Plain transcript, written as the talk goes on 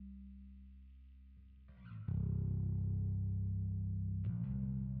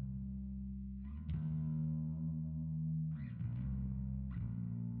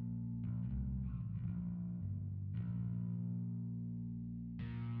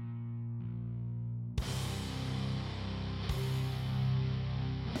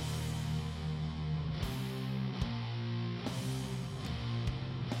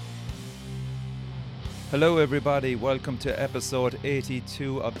Hello everybody, welcome to episode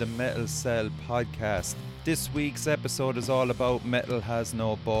 82 of the Metal Cell podcast. This week's episode is all about Metal Has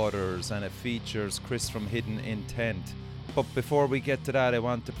No Borders and it features Chris from Hidden Intent. But before we get to that, I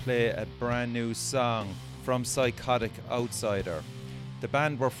want to play a brand new song from Psychotic Outsider. The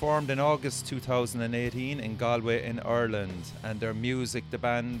band were formed in August 2018 in Galway in Ireland, and their music, the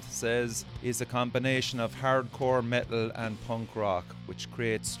band says, is a combination of hardcore metal and punk rock, which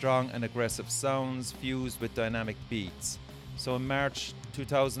creates strong and aggressive sounds fused with dynamic beats. So in March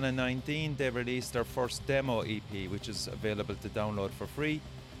 2019 they released their first demo EP, which is available to download for free,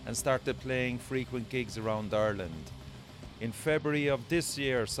 and started playing frequent gigs around Ireland. In February of this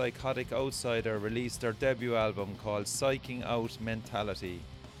year, Psychotic Outsider released their debut album called Psyching Out Mentality,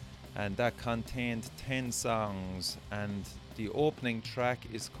 and that contained 10 songs, and the opening track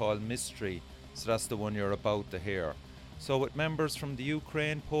is called Mystery, so that's the one you're about to hear. So with members from the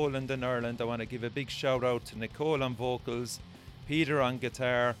Ukraine, Poland and Ireland, I want to give a big shout out to Nicole on vocals, Peter on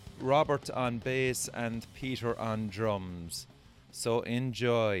guitar, Robert on bass and Peter on drums. So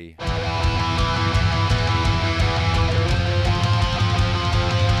enjoy.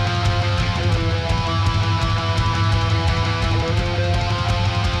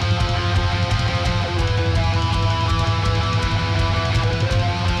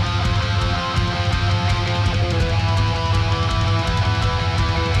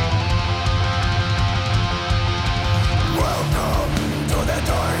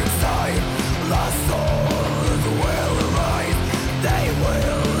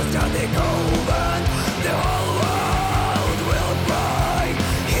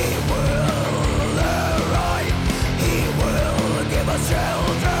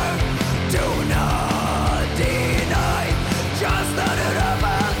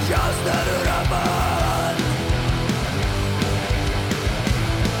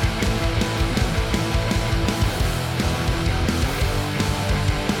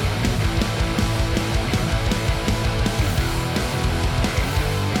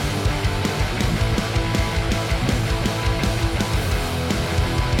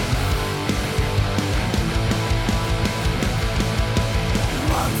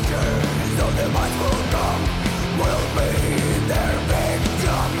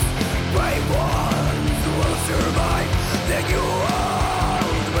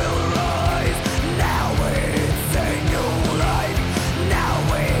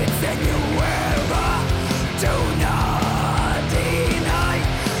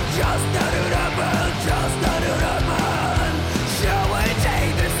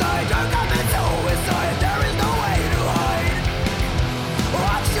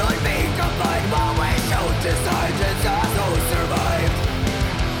 Survived.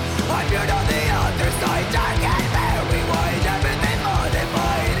 I'm here on the other side, dark and very wide.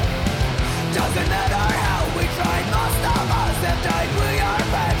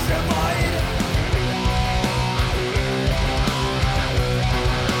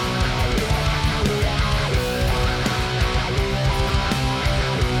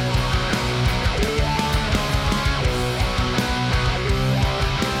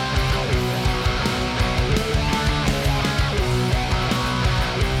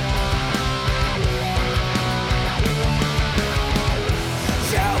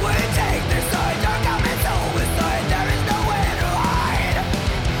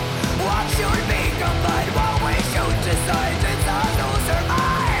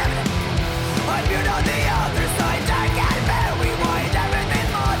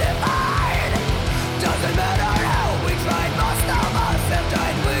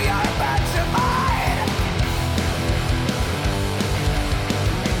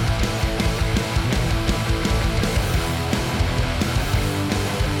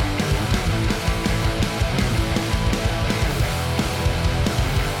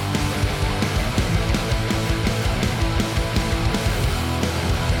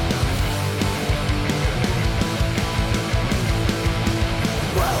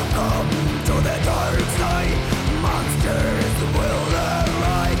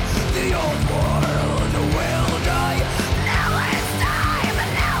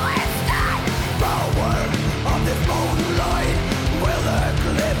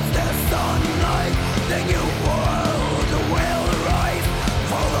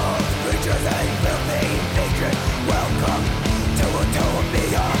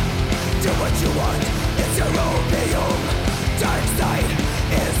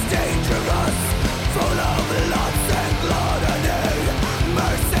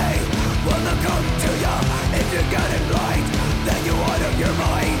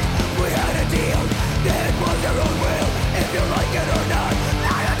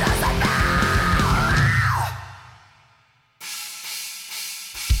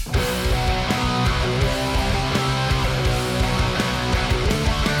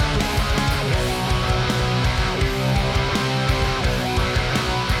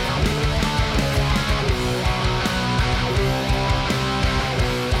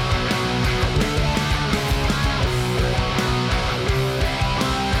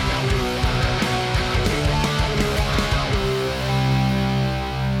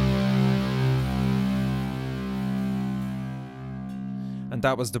 And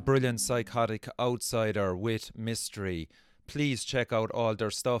that was the brilliant Psychotic Outsider with Mystery. Please check out all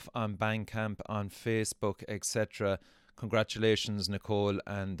their stuff on Bandcamp, on Facebook, etc. Congratulations, Nicole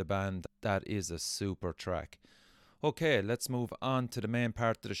and the band. That is a super track. Okay, let's move on to the main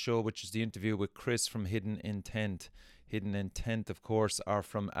part of the show, which is the interview with Chris from Hidden Intent. Hidden Intent, of course, are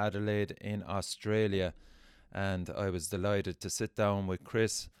from Adelaide in Australia. And I was delighted to sit down with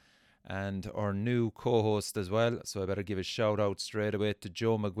Chris and our new co-host as well. So I better give a shout out straight away to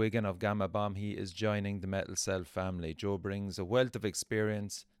Joe McEwan of Gamma Bomb. He is joining the Metal Cell family. Joe brings a wealth of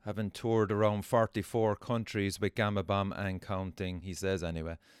experience, having toured around 44 countries with Gamma Bomb and counting, he says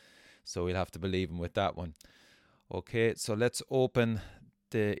anyway. So we'll have to believe him with that one. Okay, so let's open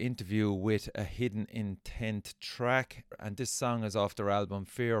the interview with a Hidden Intent track. And this song is off their album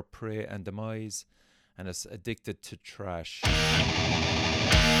Fear, Prey and Demise. And it's Addicted to Trash.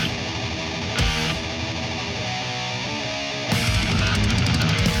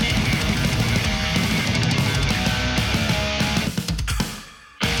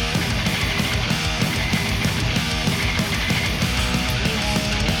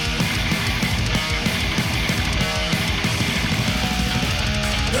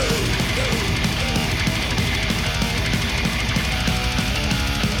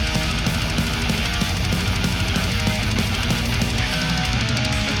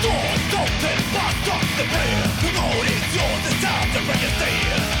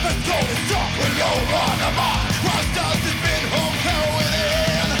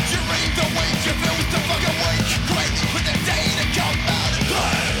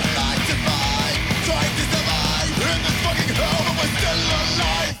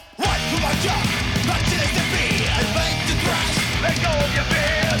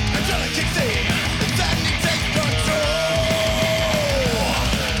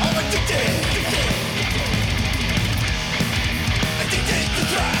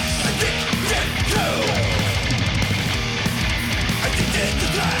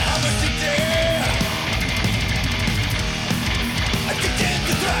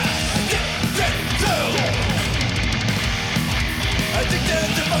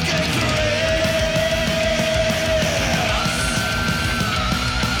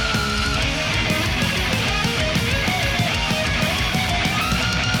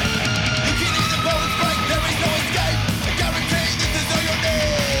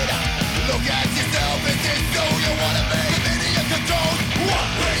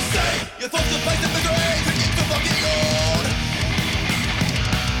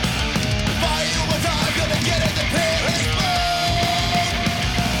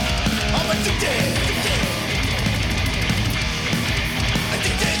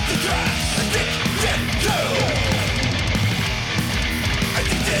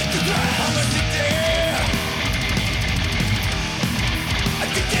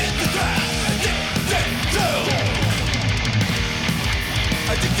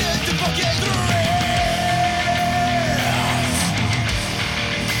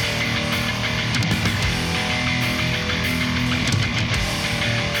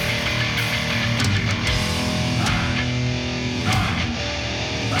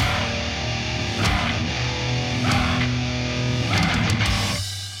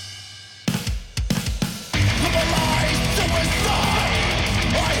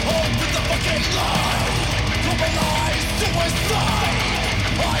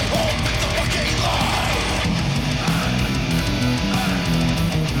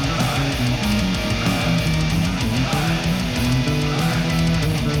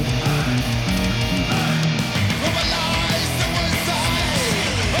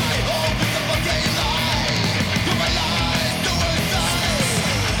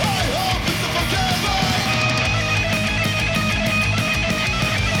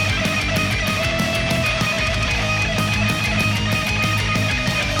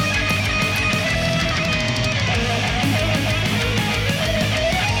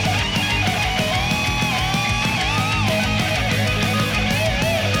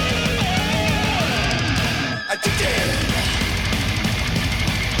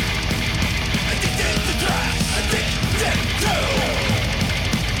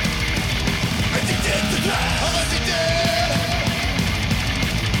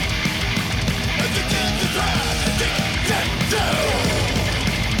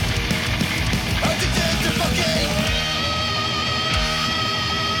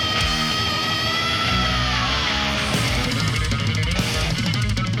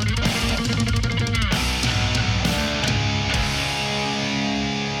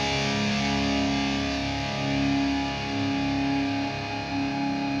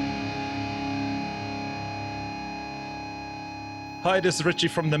 Hi, this is Richie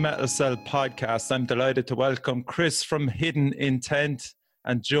from the Metal Cell podcast. I'm delighted to welcome Chris from Hidden Intent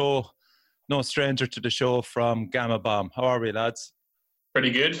and Joe, no stranger to the show, from Gamma Bomb. How are we, lads? Pretty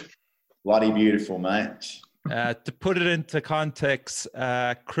good. Bloody beautiful, mate. To put it into context,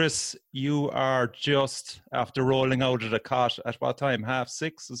 Chris, you are just after rolling out of the cot at what time?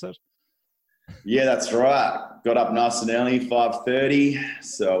 6:30, is it? Yeah, that's right. Got up nice and early, 5:30.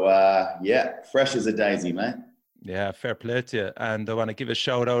 So, fresh as a daisy, mate. Yeah, fair play to you. And I want to give a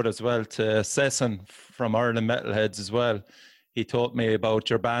shout out as well to Sesson from Ireland Metalheads as well. He told me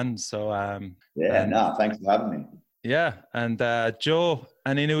about your band. So, thanks for having me. Yeah. And Joe,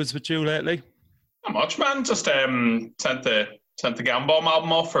 any news with you lately? Not much, man. Just sent the Gamma Bomb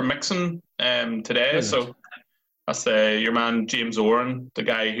album off for mixing today. Brilliant. So that's your man James Oren, the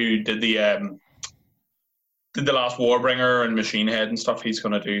guy who did the last Warbringer and Machine Head and stuff. He's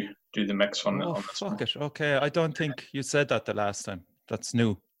going to do the mix on this one. Okay, I don't think you said that the last time. That's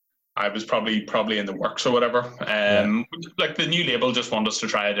new. I was probably in the works or whatever. Like the new label just wanted us to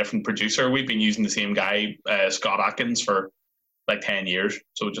try a different producer. We've been using the same guy, Scott Atkins, for like 10 years.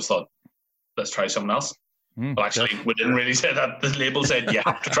 So we just thought, let's try someone else. But actually, we didn't really say that. The label said, you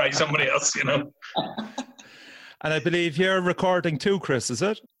have to try somebody else, you know. And I believe you're recording too, Chris, is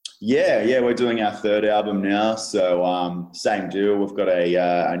it? Yeah, we're doing our third album now. So same deal. We've got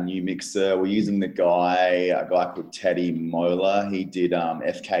a new mixer. We're using a guy called Teddy Moeller. He did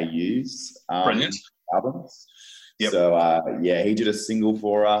FKU's albums. Yep. So he did a single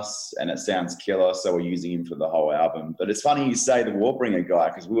for us, and it sounds killer. So we're using him for the whole album. But it's funny you say the Warbringer guy,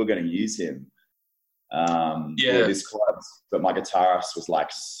 because we were going to use him. This club, but my guitarist was like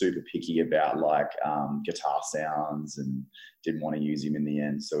super picky about like guitar sounds and didn't want to use him in the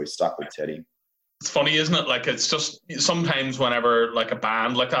end, so we stuck with Teddy. It's funny, isn't it? Like, it's just sometimes whenever like a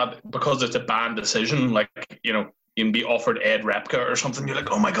band like that, because it's a band decision, like, you know, you can be offered Ed Repka or something, you're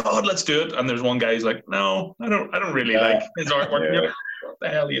like, oh my god, let's do it, and there's one guy who's like, no, I don't really like his artwork. You're like, what the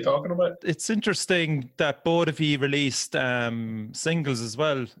hell are you talking about? It's interesting that both of you released singles as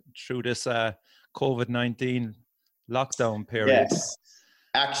well through this COVID-19 lockdown period. Yes.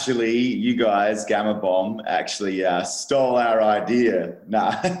 Actually, you guys, Gamma Bomb, actually stole our idea.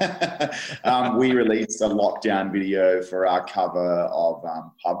 We released a lockdown video for our cover of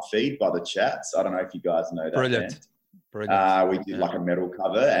Pub Feed by the Chats. I don't know if you guys know that. Brilliant. We did like a metal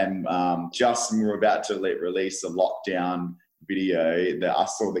cover, and just when we were about to release a lockdown video, I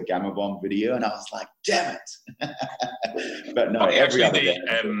saw the Gamma Bomb video, and I was like, damn it. But no,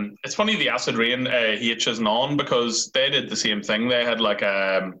 it's funny the Acid Rain H isn't on, because they did the same thing. They had like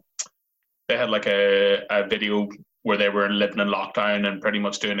a video where they were living in lockdown and pretty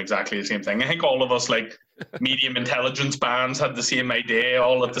much doing exactly the same thing. I think all of us, like medium intelligence bands, had the same idea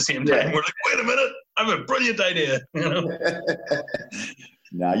all at the same time. We're like, wait a minute, I have a brilliant idea, you know.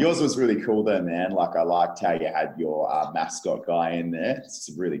 No, yours was really cool though, man. Like, I liked how you had your mascot guy in there. It's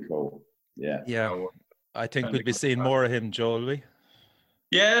really cool. Yeah. Yeah. I think we'll be seeing more of him, Joel, will we?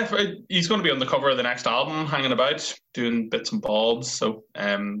 Yeah, he's going to be on the cover of the next album, hanging about, doing bits and bobs. So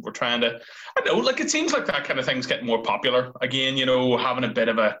we're trying to, I don't know, like, it seems like that kind of thing's getting more popular again, you know, having a bit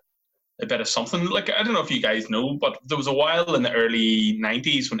of something. Like, I don't know if you guys know, but there was a while in the early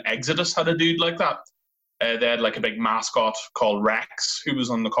 90s when Exodus had a dude like that. They had like a big mascot called Rex, who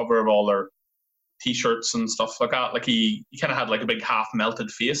was on the cover of all their t-shirts and stuff like that. Like, he kind of had like a big half melted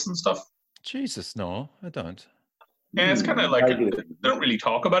face and stuff. Jesus, no, I don't. Yeah, it's kind of like, they don't really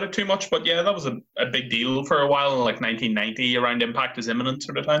talk about it too much, but yeah, that was a big deal for a while in like 1990, around Impact is Imminent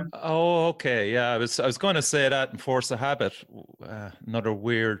sort of time. Oh, okay, yeah, I was going to say that in Force of Habit, another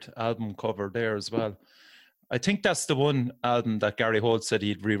weird album cover there as well. I think that's the one album that Gary Holt said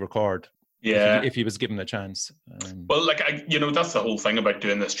he'd re-record. Yeah, if he was given a chance. Well, like, that's the whole thing about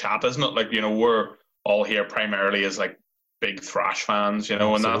doing this chat, isn't it? Like, you know, we're all here primarily as like big thrash fans, you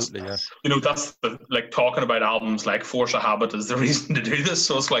know, and that's the, like, talking about albums like Force of Habit is the reason to do this.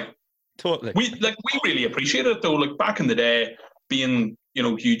 So it's like, totally, we really appreciate it though. Like, back in the day, being, you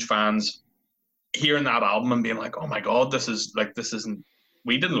know, huge fans, hearing that album and being like, oh my god, this isn't.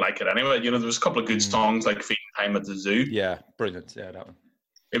 We didn't like it anyway. You know, there was a couple of good songs like Feeding Time at the Zoo. Yeah, brilliant. Yeah, that one.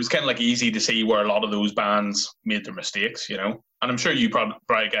 It was kind of like easy to see where a lot of those bands made their mistakes, you know. And I'm sure you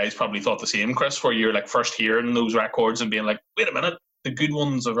guys probably thought the same, Chris, where you're like first hearing those records and being like, wait a minute, the good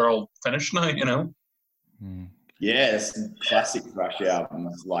ones are all finished now, you know. Yeah, it's classic thrash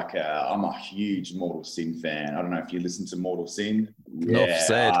albums. Like, I'm a huge Mortal Sin fan. I don't know if you listen to Mortal Sin.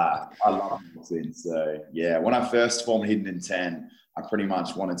 Yeah, I love Mortal Sin. So yeah, when I first formed Hidden Intent, I pretty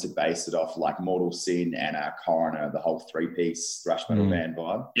much wanted to base it off like Mortal Sin and Coroner, the whole three-piece thrash metal band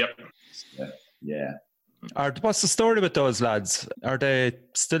vibe. Yep. So, yeah. What's the story with those lads? Are they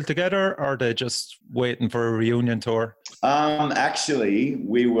still together, or are they just waiting for a reunion tour? Actually,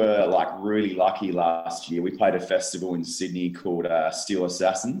 we were like really lucky last year. We played a festival in Sydney called Steel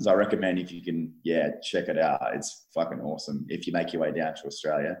Assassins. I recommend if you can, check it out. It's fucking awesome if you make your way down to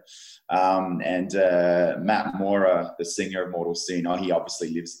Australia. And Matt Mora, the singer of Mortal Sin, he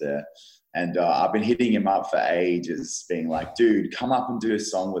obviously lives there. And I've been hitting him up for ages, being like, dude, come up and do a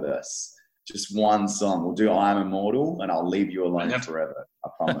song with us. Just one song. We'll do I Am Immortal and I'll leave you alone forever. I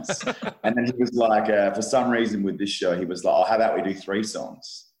promise. And then he was like, for some reason with this show, he was like, how about we do 3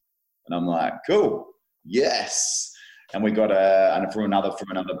 songs? And I'm like, cool. Yes. And we got from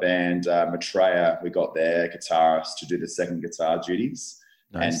another band, Maitreya, we got their guitarist to do the second guitar duties.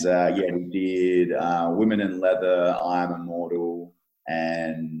 Nice. And we did Women in Leather, I Am Immortal,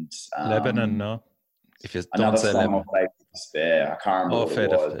 and Lebanon, no? If you another don't say song Lebanon. of Fate of Despair. I can't remember what it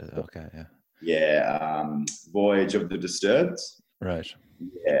was. Okay, yeah. Yeah, Voyage of the Disturbed. Right.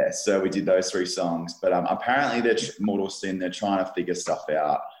 Yeah, so we did those 3 songs. But apparently they're Mortal Sin, they're trying to figure stuff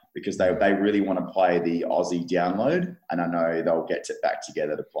out because they really want to play the Aussie download. And I know they'll get back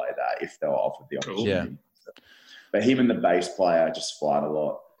together to play that if they're offered the opportunity. Yeah. But him and the bass player just fight a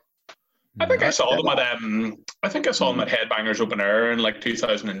lot. I think I saw them at Headbangers Open Air in like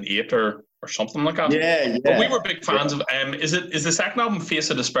 2008 or something like that. Yeah. But we were big fans of. Is the second album Face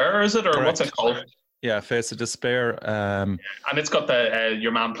of Despair? Is it or Correct. What's it called? Yeah, Face of Despair. And it's got the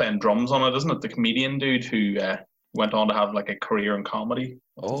your man playing drums on it, isn't it? The comedian dude who went on to have like a career in comedy.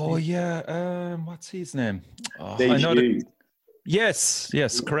 What's his name? I DG. know Yes,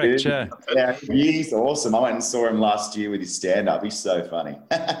 correct. Yeah. Yeah, he's awesome. I went and saw him last year with his stand-up. He's so funny.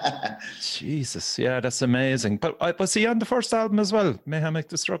 Jesus, yeah, that's amazing. But was he on the first album as well, Mayhemic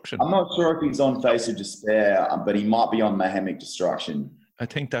Destruction? I'm not sure if he's on Face of Despair, but he might be on Mayhemic Destruction. I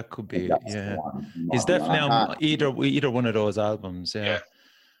think that could be. Yeah, he's definitely on either one of those albums. Yeah.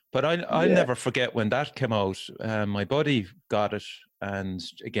 But I'll never forget when that came out. My buddy got it, and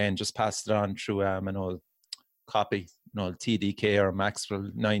again just passed it on through an old copy. TDK or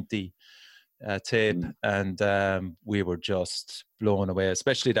Maxwell 90 tape, and we were just blown away,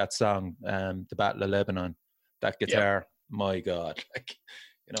 especially that song, The Battle of Lebanon. That guitar, my God.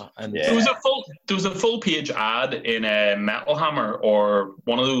 And there was a full page ad in Metal Hammer or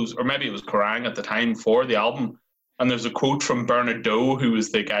one of those, or maybe it was Kerrang at the time for the album, and there's a quote from Bernard Doe, who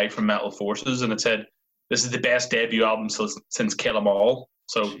was the guy from Metal Forces, and it said, "This is the best debut album since Kill 'Em All."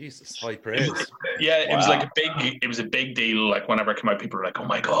 So Jesus, high praise. It was like a big deal. Like whenever it came out, people were like, "Oh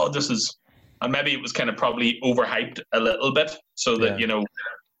my God, this is," and maybe it was kind of probably overhyped a little bit, so that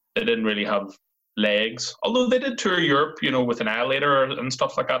they didn't really have legs. Although they did tour Europe, with Annihilator and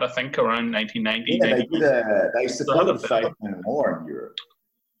stuff like that. I think around 1990. Yeah, they supported Faith No More in Europe.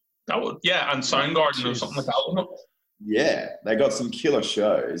 That would, and Soundgarden or something like that, wasn't it? Yeah, they got some killer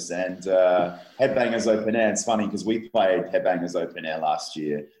shows, and Headbangers Open Air. It's funny because we played Headbangers Open Air last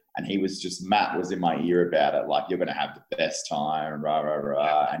year, and Matt was in my ear about it, like, you're going to have the best time, and rah, rah,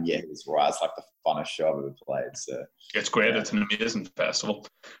 rah. And he was right. It's like the funnest show I've ever played. So it's great. It's an amazing festival.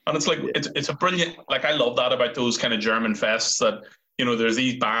 And it's like, it's a brilliant, like, I love that about those kind of German fests that, there's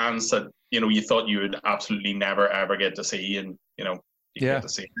these bands that, you thought you would absolutely never, ever get to see. And, you get to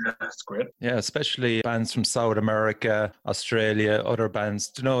see. It's great. Yeah, especially bands from South America, Australia, other bands.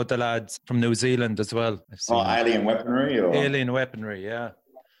 The lads from New Zealand as well. Alien Weaponry? Alien Weaponry, yeah.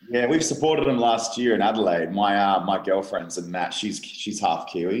 Yeah, we've supported them last year in Adelaide. My girlfriend's a Matt. She's half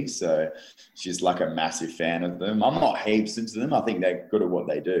Kiwi, so she's like a massive fan of them. I'm not heaps into them. I think they're good at what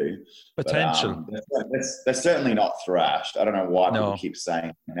they do. Potential. But, they're certainly not thrashed. I don't know why people keep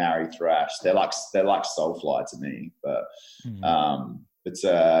saying Maori thrash. They're like Soulfly to me. But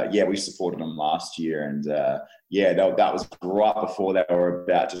we supported them last year, and that was right before they were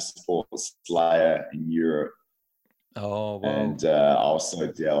about to support Slayer in Europe. Oh, wow. And I was so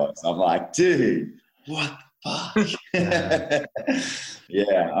jealous. I'm like, dude, what the fuck?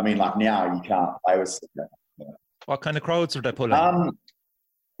 Yeah, I mean, like, now you can't play with stuff. What kind of crowds are they pulling?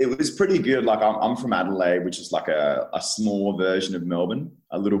 It was pretty good. Like, I'm from Adelaide, which is like a small version of Melbourne,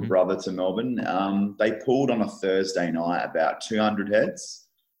 a little brother to Melbourne. They pulled on a Thursday night about 200 heads,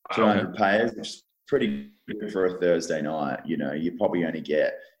 200 payers, which is pretty good for a Thursday night. You probably only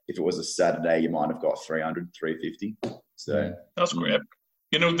get, if it was a Saturday, you might have got 300, 350. So that's great.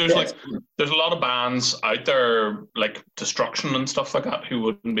 There's a lot of bands out there like Destruction and stuff like that who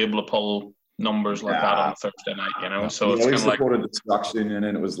wouldn't be able to pull numbers like that on a Thursday night, So it's kind of like Destruction, and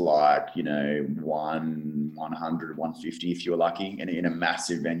then it was like 100, 150 if you were lucky, and in a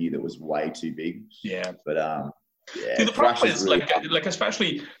massive venue that was way too big. Yeah, but See, the problem is like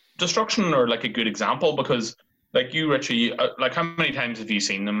especially Destruction are like a good example because, like you, Richie, like how many times have you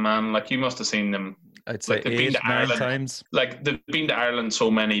seen them, man? Like you must have seen them. I'd say like they've 8, been to 9 Ireland. times. Like they've been to Ireland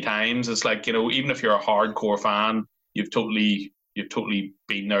so many times. It's like, you know, even if you're a hardcore fan, you've totally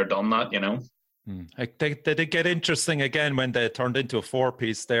been there, done that, you know. Like they did get interesting again when they turned into a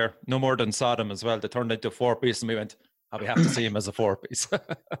 4-piece there. No more than Sodom as well. They turned into a 4-piece, and we went, "Oh, we have to see him as a 4-piece."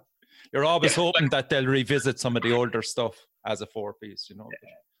 You're always hoping that they'll revisit some of the older stuff as a 4-piece, you know.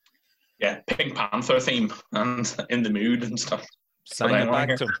 Yeah, Pink Panther theme and In the Mood and stuff. Sang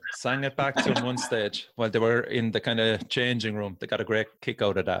it back to him one stage while they were in the kind of changing room. They got a great kick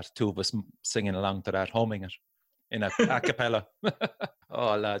out of that. 2 of us singing along to that, humming it in a cappella.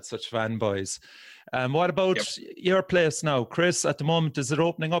 Oh, lads, such fanboys. What about your place now, Chris? At the moment, is it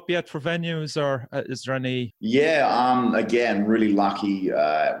opening up yet for venues, or is there any? Yeah, again, really lucky.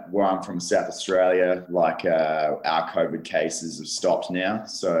 Where I'm from, South Australia, like our COVID cases have stopped now,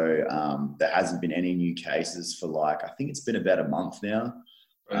 so there hasn't been any new cases for like I think it's been about a month now.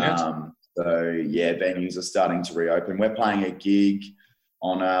 So yeah, venues are starting to reopen. We're playing a gig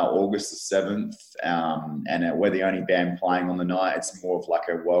on August the 7th, and we're the only band playing on the night. It's more of like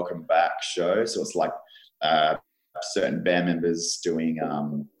a welcome back show. So it's like certain band members doing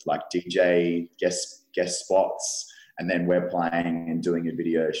like DJ guest spots, and then we're playing and doing a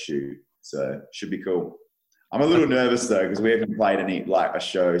video shoot. So should be cool. I'm a little nervous though because we haven't played a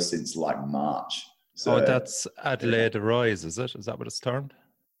show since like March. So, that's Adelaide Rise, is it? Is that what it's termed?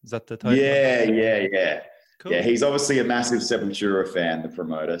 Is that the title? Yeah. Cool. Yeah, he's obviously a massive Sepultura fan, the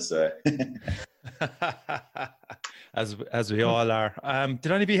promoter. So, as we all are.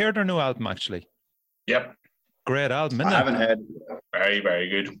 Did any of you hear their new album? Actually, yep, great album. Isn't I haven't heard. Very, very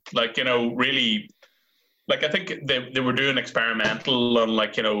good. Like, you know, really. Like I think they were doing experimental and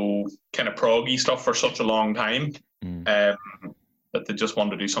like, you know, kind of proggy stuff for such a long time, that they just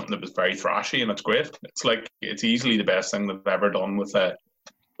wanted to do something that was very thrashy, and it's great. It's like it's easily the best thing they've ever done with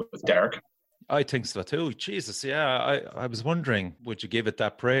Derek. I think so too. Jesus, yeah. I was wondering, would you give it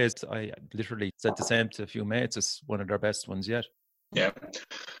that praise? I literally said the same to a few mates. It's one of their best ones yet. Yeah.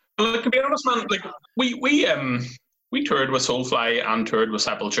 Well, to be honest, man, like we toured with Soulfly and toured with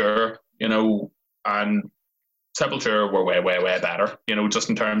Sepultura, you know, and Sepultura were way, way, way better, you know, just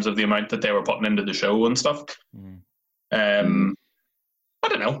in terms of the amount that they were putting into the show and stuff. I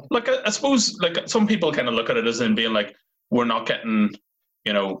don't know. Like, I suppose, like, some people kind of look at it as in being like, we're not getting,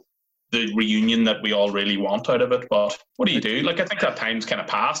 you know, the reunion that we all really want out of it, but what do you do? Like, I think that time's kind of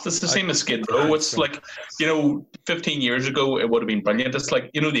passed. It's the same as Skid Row. It's like, you know, 15 years ago, it would have been brilliant. It's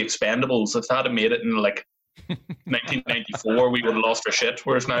like, you know, the Expendables, if that had made it in like 1994, we would have lost our shit.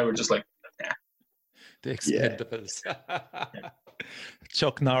 Whereas now we're just like, yeah. The Expendables.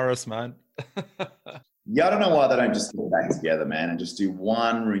 Chuck Norris, man. Yeah, I don't know why they don't just get back together, man, and just do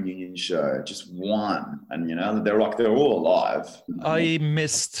one reunion show, just one. And you know, they're all alive. I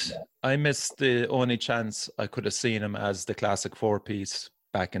missed the only chance I could have seen him as the classic 4-piece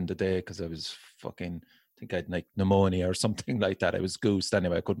back in the day because I was fucking, I think I'd like pneumonia or something like that. I was goosed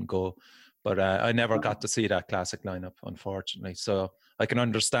anyway. I couldn't go, but I never got to see that classic lineup, unfortunately. So I can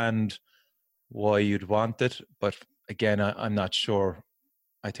understand why you'd want it, but again, I'm not sure.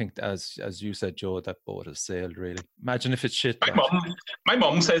 I think, as you said, Joe, that boat has sailed, really. Imagine if it's shit. My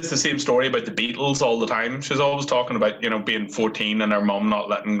mum says the same story about the Beatles all the time. She's always talking about, you know, being 14 and her mum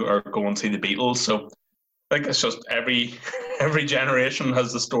not letting her go and see the Beatles. So I think it's just every generation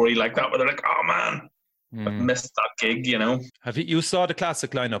has a story like that where they're like, oh, man, I've missed that gig, you know. You saw the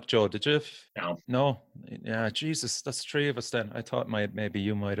classic lineup, Joe, did you? No. Yeah, Jesus, that's 3 of us then. I thought maybe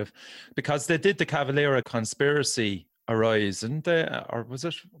you might have. Because they did the Cavalera Conspiracy Arise, didn't they? Or was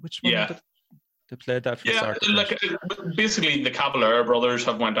it which one? Yeah, they played that. For like basically the Cavalera brothers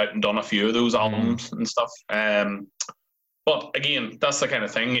have went out and done a few of those albums and stuff. But again, that's the kind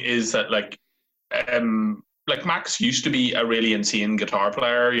of thing is that like Max used to be a really insane guitar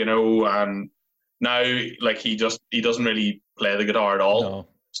player, you know, and now like he doesn't really play the guitar at all. No.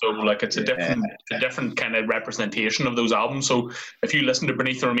 So like it's a different kind of representation of those albums. So if you listen to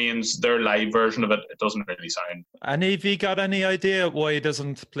Beneath the Remains, their live version of it, it doesn't really sound. And have you got any idea why he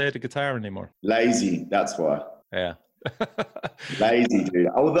doesn't play the guitar anymore? Lazy, that's why. Yeah. Lazy, dude.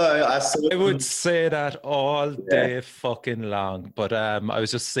 Although I would say that all day fucking long. But I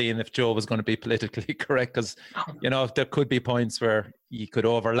was just seeing if Joe was going to be politically correct because, you know, there could be points where you could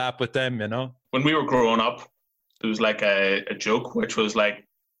overlap with them, you know. When we were growing up, there was like a joke which was like,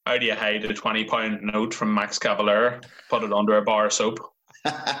 how do you hide a 20-pound note from Max Cavalera? Put it under a bar of soap.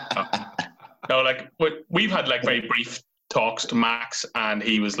 No, like we've had like very brief talks to Max, and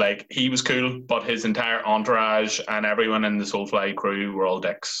he was like, he was cool, but his entire entourage and everyone in the Soulfly crew were all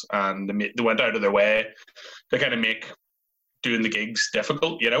dicks, and they went out of their way to kind of make doing the gigs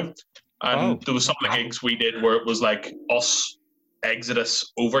difficult, And there was some of the gigs we did where it was like us,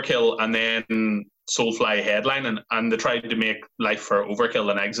 Exodus, Overkill, and then Soulfly headline, and they tried to make life for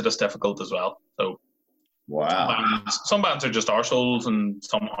Overkill and Exodus difficult as well. So wow, some bands are just arseholes and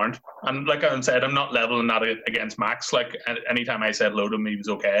some aren't. And like I said, I'm not leveling that against Max. Like anytime I said hello to him, he was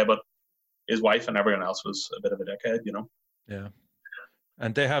okay, but his wife and everyone else was a bit of a dickhead, Yeah.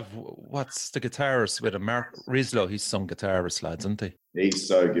 And they have, what's the guitarist with him? Mark Rislow, he's some guitarist, lads, isn't he? He's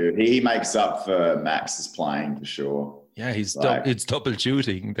so good. He makes up for Max's playing for sure. Yeah, it's double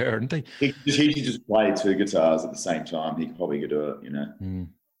duty there, isn't he? He could just play two guitars at the same time. He could probably do it, Are you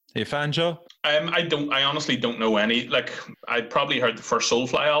a fan, Joe? I honestly don't know any. Like, I probably heard the first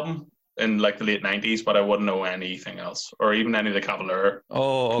Soulfly album in like the late 90s, but I wouldn't know anything else, or even any of the Cavalier.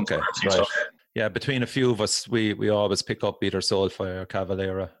 Oh, okay. Right. Yeah, between a few of us, we always pick up either Soulfly or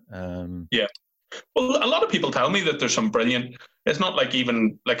Cavalera. Yeah. Well, a lot of people tell me that there's some brilliant, it's not like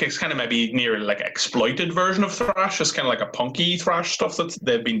even, like it's kind of maybe near like exploited version of thrash. It's kind of like a punky thrash stuff that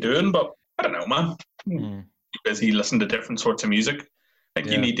they've been doing, but I don't know, man. Busy listening to different sorts of music. I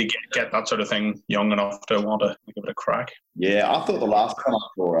think you need to get that sort of thing young enough to want to give it a crack. Yeah, I thought the last time I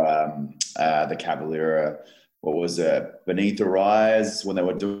saw the Cavalera, what was it, Beneath the Rise, when they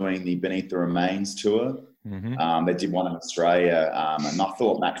were doing the Beneath the Remains tour. They did one in Australia, and I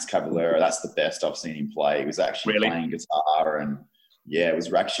thought Max Cavalera, that's the best I've seen him play. He was actually playing guitar, and it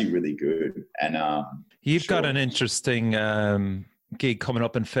was actually really good. And you've got an interesting gig coming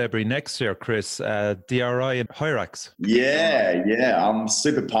up in February next year, Chris. DRI and Hyrax. Yeah, I'm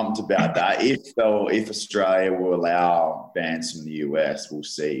super pumped about that. If Australia will allow bands from the US, we'll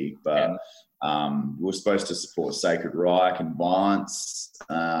see. But we were supposed to support Sacred Reich and Violence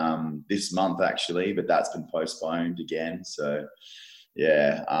this month actually, but that's been postponed again. So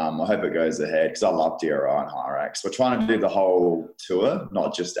I hope it goes ahead because I love DRI and Hyrax. We're trying to do the whole tour,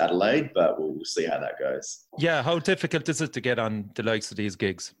 not just Adelaide, but we'll see how that goes. Yeah, how difficult is it to get on the likes of these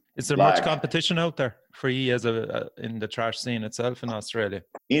gigs? Is there much competition out there for you as in the thrash scene itself in Australia?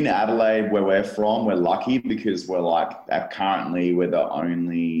 In Adelaide, where we're from, we're lucky because currently we're the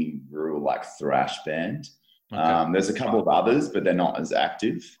only real thrash band. Okay. There's a couple of others, but they're not as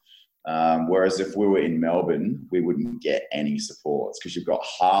active. Whereas if we were in Melbourne, we wouldn't get any supports because you've got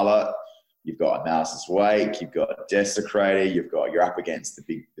Harlot, you've got Mouse's Wake, you've got Desecrator, you're up against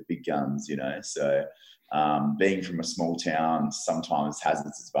the big guns, So being from a small town sometimes has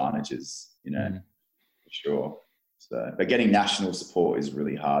its advantages, for sure. So, but getting national support is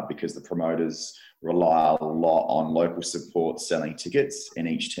really hard because the promoters rely a lot on local support selling tickets in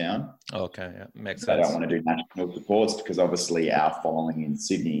each town. Okay, yeah, makes sense. They don't want to do national supports because obviously our following in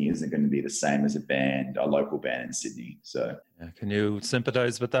Sydney isn't going to be the same as a local band in Sydney. So, can you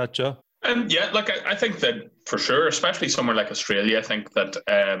sympathise with that, Joe? I think that for sure, especially somewhere like Australia, I think that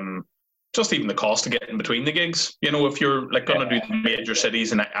just even the cost of getting between the gigs, if you're going to do the major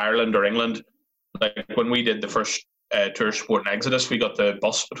cities in Ireland or England, like when we did the first tour supporting Exodus, we got the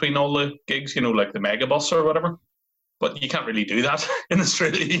bus between all the gigs, like the mega bus or whatever. But you can't really do that in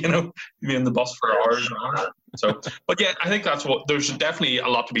Australia, you'd be in the bus for hours and hours. So, but yeah, I think there's definitely a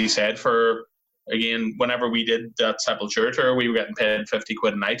lot to be said for, again, whenever we did that Sepultura tour, we were getting paid 50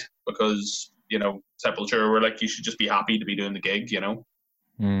 quid a night because, Sepultura were like, you should just be happy to be doing the gig,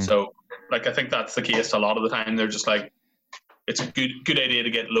 So, I think that's the case a lot of the time. They're just like, it's a good idea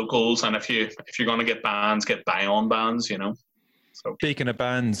to get locals, and if you're going to get bands, get buy-on bands, So speaking of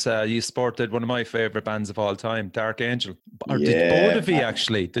bands, you sported one of my favorite bands of all time, Dark Angel. Or did both of you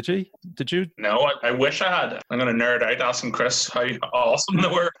actually? Did you? No, I wish I had. I'm going to nerd out asking Chris how awesome they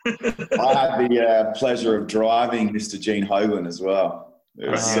were. I had the pleasure of driving Mr. Gene Hoglan as well. It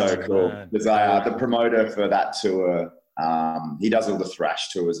was so cool because the promoter for that tour. He does all the thrash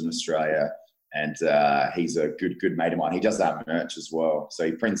tours in Australia, and he's a good mate of mine. He does our merch as well, so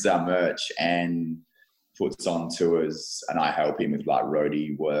he prints our merch and puts on tours, and I help him with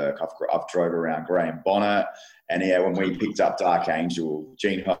roadie work. I've drove around Graham Bonnet, and when we picked up Dark Angel,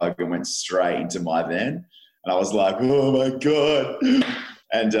 Gene Hogan went straight into my van, and I was like, oh my god.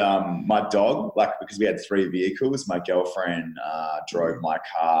 And my dog, because we had 3 vehicles, my girlfriend drove my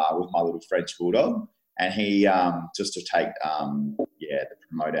car with my little French bulldog. And he just to take the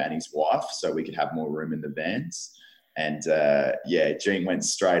promoter and his wife so we could have more room in the vans. And Gene went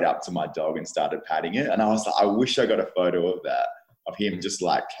straight up to my dog and started patting it. And I was like, I wish I got a photo of that, of him just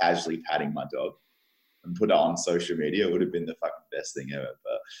casually patting my dog and put it on social media. It would have been the fucking best thing ever.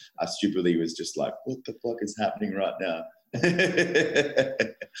 But I stupidly was just like, what the fuck is happening right now?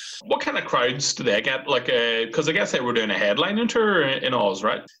 What kind of crowds do they get? Like, because I guess they were doing a headlining tour in Oz,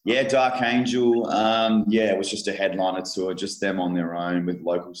 right? Yeah, Dark Angel. It was just a headliner tour, just them on their own with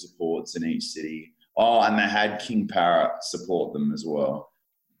local supports in each city. Oh, and they had King Parrot support them as well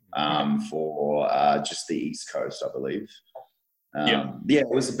for just the East Coast, I believe. It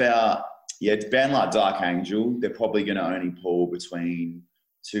was about, a band like Dark Angel, they're probably going to only pull between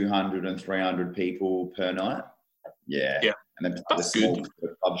 200 and 300 people per night. Yeah. And then the small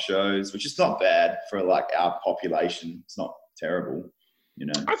club shows, which is not bad for like our population. It's not terrible, you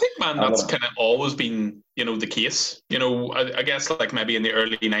know. I think, man, that's kind of always been, you know, the case. You know, I guess like maybe in the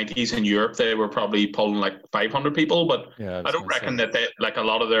early 90s in Europe, they were probably pulling like 500 people, but I don't reckon that they, like a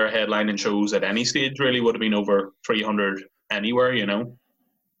lot of their headlining shows at any stage really would have been over 300 anywhere, you know.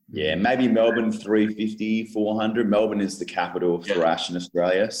 Yeah, maybe Melbourne 350, 400. Melbourne is the capital of thrash in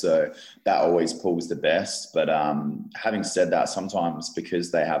Australia, so that always pulls the best. But having said that, sometimes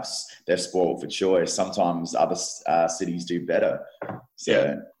because they're spoiled for choice, sometimes other cities do better.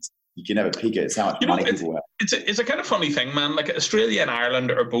 So you can never pick it. It's how much money people have. It's a kind of funny thing, man. Like Australia and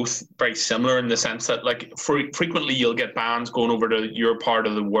Ireland are both very similar in the sense that like frequently you'll get bands going over to your part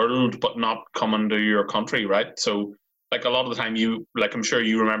of the world, but not coming to your country, right? So like a lot of the time I'm sure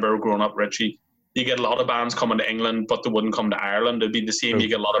you remember growing up, Richie, you get a lot of bands coming to England, but they wouldn't come to Ireland. It'd be the same. You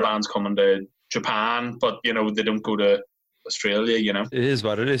get a lot of bands coming to Japan, but, you know, they don't go to Australia, you know. It is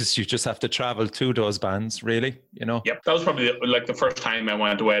what it is. You just have to travel to those bands, really, you know. Yep. That was probably like the first time I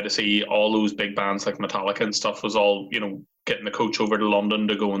went away to see all those big bands like Metallica and stuff was all, you know, getting the coach over to London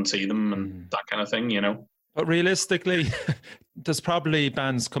to go and see them and that kind of thing, you know. But realistically, there's probably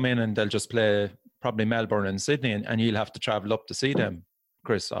bands come in and they'll just play probably Melbourne and Sydney, and you'll have to travel up to see them,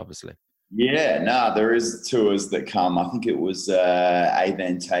 Chris, obviously. Yeah, there is tours that come. I think it was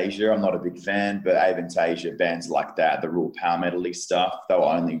Avantasia. I'm not a big fan, but Avantasia, bands like that, the real power metal-y stuff, they'll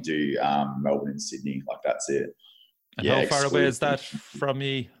only do Melbourne and Sydney. Like, that's it. And how far away is that from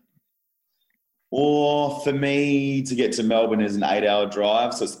you? Or for me to get to Melbourne is an 8-hour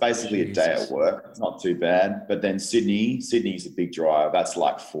drive. So it's basically a day at work. It's not too bad. But then Sydney's a big drive. That's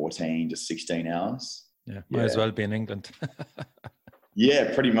like 14 to 16 hours. Yeah, might as well be in England.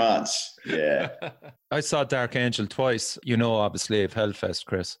 Yeah, pretty much. Yeah. I saw Dark Angel twice. You know, obviously, of Hellfest,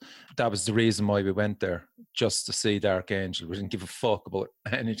 Chris. That was the reason why we went there, just to see Dark Angel. We didn't give a fuck about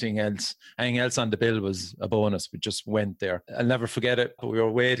anything else. Anything else on the bill was a bonus. We just went there. I'll never forget it. We were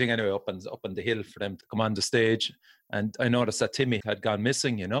waiting anyway up on the hill for them to come on the stage. And I noticed that Timmy had gone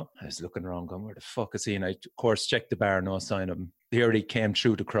missing, you know. I was looking around going, where the fuck is he? And I, of course, checked the bar, no sign of him. Here he came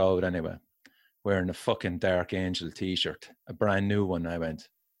through the crowd anyway, wearing a fucking Dark Angel t-shirt, a brand new one. I went,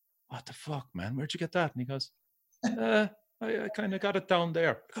 what the fuck, man? Where'd you get that? And he goes, I kind of got it down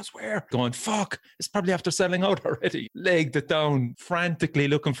there. I goes, where? Going, fuck, it's probably after selling out already. Legged it down, frantically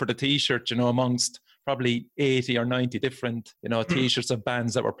looking for the t-shirt, you know, amongst probably 80 or 90 different, you know, t-shirts of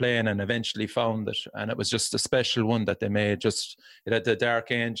bands that were playing, and eventually found it. And it was just a special one that they made. Just, it had the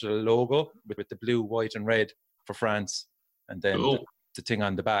Dark Angel logo with the blue, white and red for France. And then the thing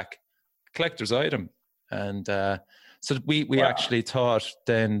on the back. Collector's item. And so we actually thought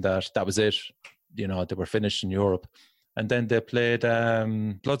then that was it, you know, they were finished in Europe. And then they played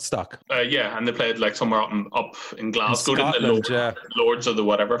Bloodstock. And they played like somewhere up in Glasgow, Scotland, Lords of the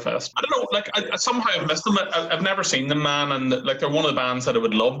whatever fest. I don't know, like I somehow have missed them. I've never seen them, man, and like they're one of the bands that I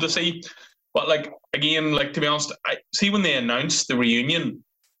would love to see. But like again, like to be honest, I see when they announced the reunion,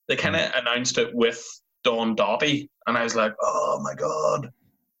 they kind of announced it with Don Dottie, and I was like, oh my god.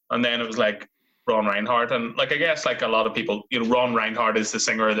 And then it was like Ron Reinhardt. And like, I guess like a lot of people, you know, Ron Reinhardt is the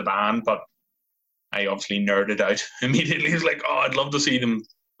singer of the band, but I obviously nerded out immediately. It's like, oh, I'd love to see them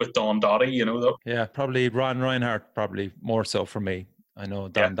with Don Dottie, you know, though. Yeah, probably Ron Reinhardt, probably more so for me. I know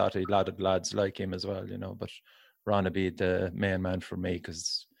Don Dottie, a lot of lads like him as well, you know, but Ron would be the main man for me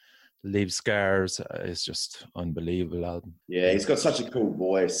because Leave Scars is just unbelievable album. Yeah, he's got such a cool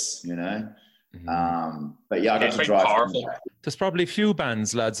voice, you know. But yeah, I got to drive. Powerful. There's probably a few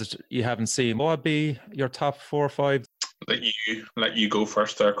bands, lads, that you haven't seen. What would be your top 4 or 5? Let you go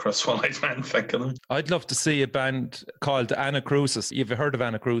first there, Chris, while I try and think of them. I'd love to see a band called Anacrusis. You've heard of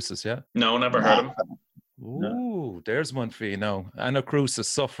Anacrusis, yeah? No, never heard of them. Ooh, there's one for you now. Anacrusis,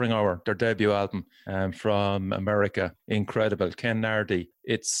 Suffering Hour, their debut album from America. Incredible. Ken Nardi.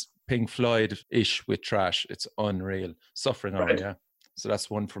 It's Pink Floyd-ish with thrash. It's unreal. Suffering Hour, yeah. So that's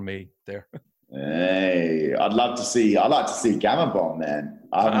one for me there. Hey, I'd like to see Gamma Bomb, man.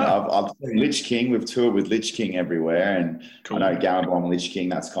 I've seen Lich King. We've toured with Lich King everywhere, and cool. I know Gamma Bomb, Lich King.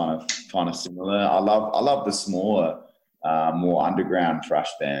 That's kind of similar. I love the smaller more underground thrash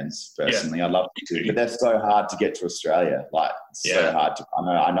bands. Personally, I'd love to do, but they're so hard to get to Australia. Like, it's so hard to.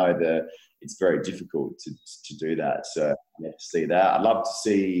 I know it's very difficult to do that. So yeah, to see that, I'd love to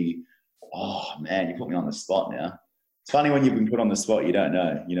see. Oh man, you put me on the spot now. It's funny when you've been put on the spot, you don't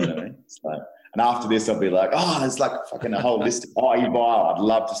know. You know what I mean? It's like, and after this, I'll be like, oh, there's like fucking a whole list. Evile. I'd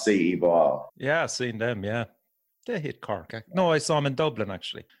love to see Evile. Yeah, I've seen them. Yeah, they hit Cork. No, I saw them in Dublin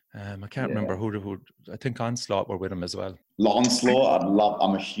actually. I can't remember who. I think Onslaught were with them as well. Onslaught,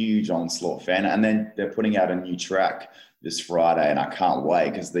 I'm a huge Onslaught fan, and then they're putting out a new track this Friday, and I can't wait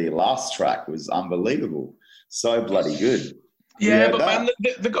because the last track was unbelievable, so bloody good. Yeah, but man,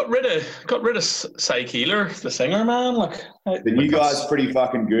 they got rid of Cy Keeler, the singer, man. Like, the new guy's pretty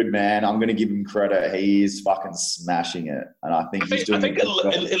fucking good, man. I'm gonna give him credit. He is fucking smashing it, and I think he's doing. I think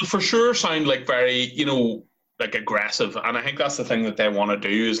it'll for sure sound like very, like aggressive, and I think that's the thing that they want to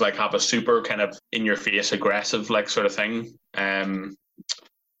do is like have a super kind of in your face aggressive like sort of thing.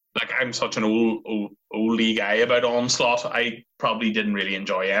 Like I'm such an oldie guy about Onslaught. I probably didn't really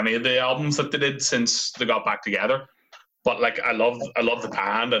enjoy any of the albums that they did since they got back together. But like I love the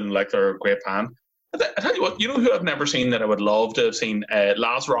band, and like they're a great band. I tell you what, who I've never seen that I would love to have seen?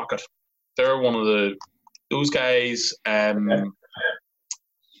 Laz Rocket. They're one of those guys. I'd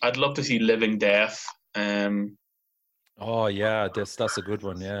love to see Living Death. Oh yeah, that's a good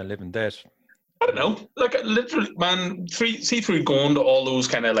one. Yeah, Living Dead. I don't know, like literally, man. Through going to all those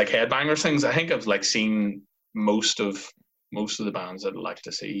kind of like headbangers things, I think I've like seen most of the bands I'd like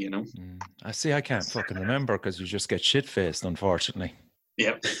to see. I see. I can't fucking remember because you just get shit faced, unfortunately.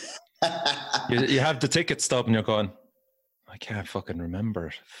 Yep. you have the ticket stub and you're going, I can't fucking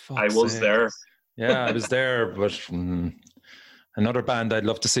remember. I was there. Yeah, I was there, but. Another band I'd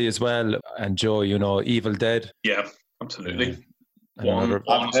love to see as well, and Joe, Evil Dead. Yeah, absolutely. I've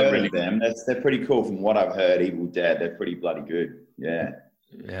heard of them. They're pretty cool from what I've heard. Evil Dead, they're pretty bloody good. Yeah.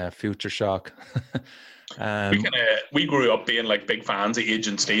 Yeah, Future Shock. We grew up being like big fans of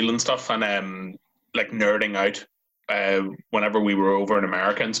Agent Steel and stuff, and like nerding out. Whenever we were over in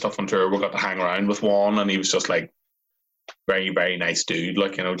America and stuff on tour, we got to hang around with Juan, and he was just like very, very nice dude,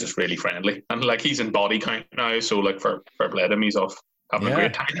 like, just really friendly. And like he's in Body Count now, so like for play him, he's off having a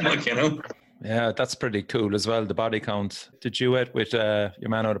great time, like, Yeah, that's pretty cool as well, the Body Count. Did you with your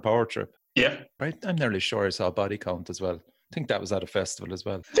man on the Power Trip? Yeah. Right, I'm nearly sure I saw Body Count as well. I think that was at a festival as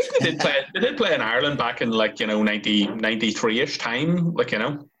well. I think they did play in Ireland back in like, 93-ish time, like,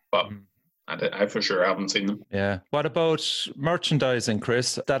 but I for sure haven't seen them. Yeah. What about merchandising,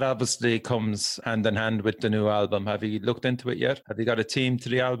 Chris? That obviously comes hand in hand with the new album. Have you looked into it yet? Have you got a team to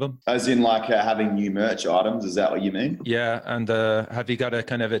the album? As in like having new merch items, is that what you mean? Yeah, and have you got a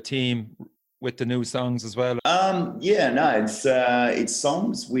kind of a team with the new songs as well? It's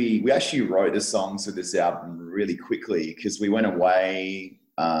songs. We actually wrote the songs for this album really quickly because we went away.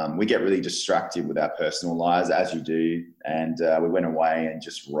 We get really distracted with our personal lives, as you do, and we went away and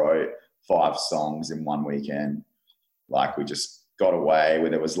just wrote 5 songs in one weekend. Like we just got away where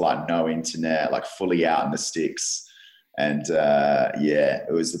there was like no internet, like fully out in the sticks. And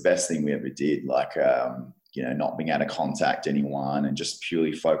it was the best thing we ever did. Like, not being able to contact anyone and just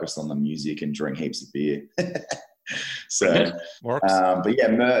purely focus on the music and drink heaps of beer. So, works. But yeah,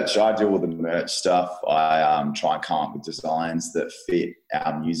 merch, I do all the merch stuff. I try and come up with designs that fit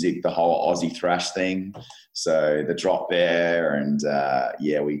our music, the whole Aussie thrash thing. So the drop bear and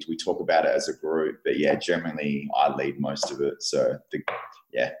we talk about it as a group, but yeah, generally I lead most of it. So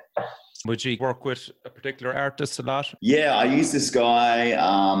Would you work with a particular artist a lot? Yeah, I use this guy,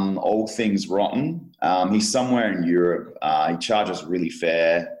 All Things Rotten. He's somewhere in Europe. He charges really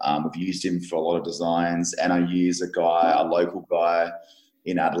fair. We've used him for a lot of designs, and I use a local guy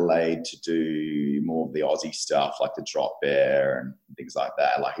in Adelaide to do more of the Aussie stuff, like the drop bear and things like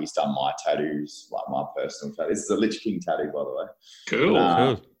that. Like he's done my tattoos, like my personal tattoo. This is a Lich King tattoo, by the way. Cool.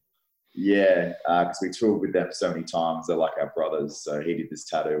 Cool. Yeah, because we toured with them so many times. They're like our brothers. So he did this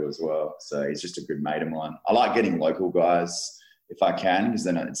tattoo as well. So he's just a good mate of mine. I like getting local guys if I can, because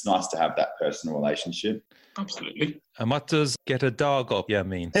then it's nice to have that personal relationship. Absolutely. And what does get a dog up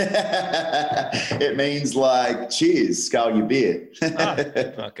mean? It means like, cheers, scull your beer.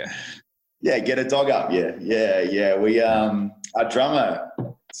 Okay. Yeah, get a dog up. Yeah. We, our drummer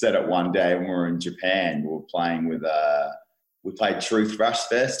said it one day when we were in Japan. We were playing with, we played Truth Thrash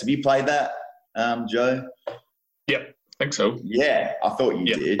Fest. Have you played that, Joe? Yep, I think so. Yeah, I thought you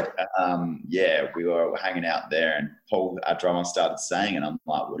did. We were hanging out there and Paul, our drummer, started saying, and I'm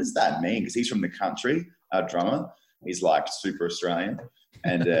like, what does that mean? Because he's from the country, our drummer. He's like super Australian.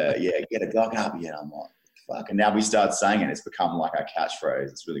 And get a dog up. Yeah, I'm like, fuck. And now we start saying it. It's become like our catchphrase.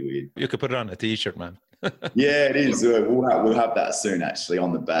 It's really weird. You could put it on a t-shirt, man. Yeah, it is. We'll have that soon, actually,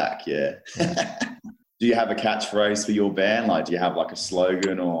 on the back. Yeah. Do you have a catchphrase for your band? Like, do you have like a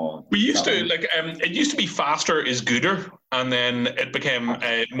slogan or? We used to it used to be faster is gooder, and then it became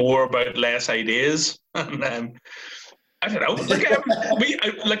more about less ideas, and I don't know.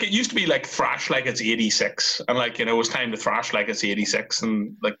 Like, it used to be like thrash like it's 86, and like, you know, it's time to thrash like it's 86,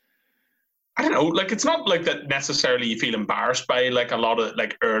 and like, I don't know. Like, it's not like that necessarily you feel embarrassed by like a lot of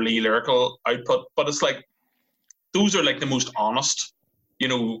like early lyrical output, but it's like those are like the most honest, you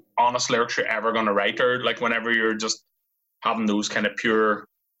know, honest lyrics you're ever going to write, or like whenever you're just having those kind of pure,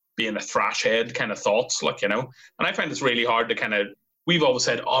 being a thrash head kind of thoughts, like, you know. And I find it's really hard to kind of, we've always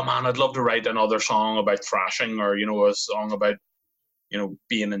said, oh man, I'd love to write another song about thrashing, or, you know, a song about, you know,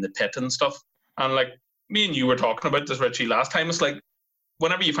 being in the pit and stuff. And like me and you were talking about this, Richie, last time. It's like,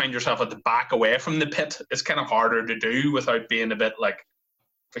 whenever you find yourself at the back away from the pit, it's kind of harder to do without being a bit like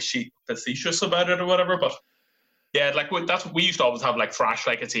facetious about it or whatever. But yeah, like that's what we used to always have, like thrash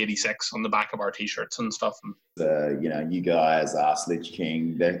like it's 86 on the back of our t-shirts and stuff. You know, you guys are Lich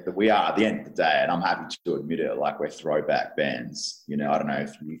King. We are, at the end of the day, and I'm happy to admit it, like, we're throwback bands. You know, I don't know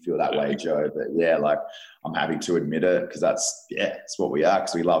if you feel that way, Joe, but yeah, like, I'm happy to admit it, because it's what we are,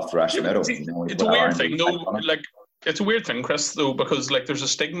 because we love thrash metal. You know, it's a weird thing though, like, it's a weird thing, Chris, though, because like there's a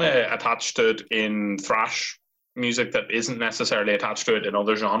stigma attached to it in thrash music that isn't necessarily attached to it in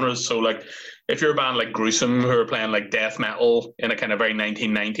other genres. So like, if you're a band like Gruesome, who are playing like death metal in a kind of very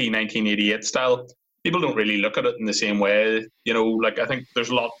 1990, 1988 style, people don't really look at it in the same way. You know, like, I think there's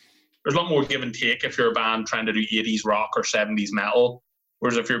a lot more give and take if you're a band trying to do 80s rock or 70s metal.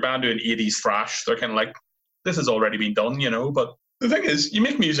 Whereas if you're a band doing 80s thrash, they're kind of like, this has already been done, you know. But the thing is, you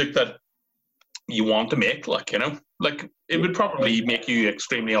make music that you want to make, like, you know, like, it would probably make you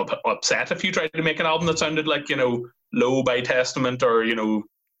extremely upset if you tried to make an album that sounded like, you know, Low by Testament, or, you know,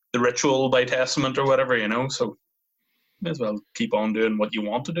 The Ritual by Testament, or whatever, you know. So may as well keep on doing what you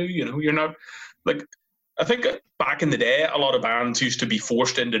want to do, you know. You're not, like, I think back in the day, a lot of bands used to be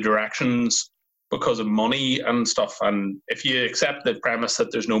forced into directions because of money and stuff, and if you accept the premise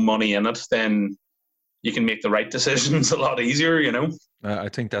that there's no money in it, then you can make the right decisions a lot easier, you know. I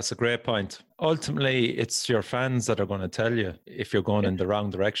think that's a great point. Ultimately, it's your fans that are going to tell you if you're going in the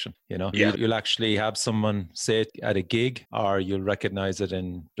wrong direction, you know. Yeah. You'll actually have someone say it at a gig, or you'll recognize it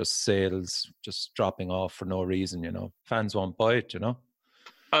in just sales just dropping off for no reason, you know. Fans won't buy it, you know.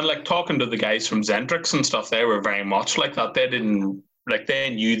 And like, talking to the guys from Zentrix and stuff, they were very much like that. They didn't, like, they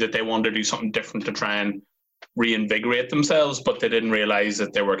knew that they wanted to do something different to try and reinvigorate themselves, but they didn't realize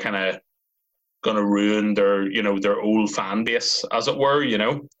that they were kind of going to ruin their, you know, their old fan base, as it were, you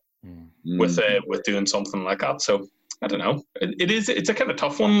know, with doing something like that. So I don't know. It's a kind of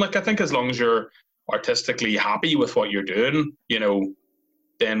tough one. Like, I think as long as you're artistically happy with what you're doing, you know,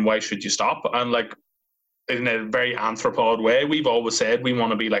 then why should you stop? And like, in a very anthropod way, we've always said we want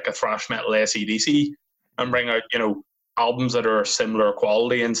to be like a thrash metal AC/DC and bring out, you know, albums that are similar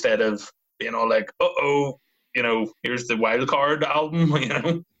quality, instead of, you know, like, you know, here's the wild card album, you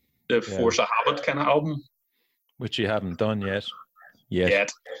know, the Force of Habit kind of album, which you haven't done yet.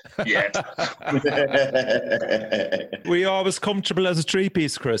 Were you always comfortable as a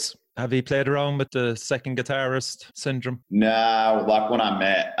three-piece, Chris? Have you played around with the second guitarist syndrome? No, like, when I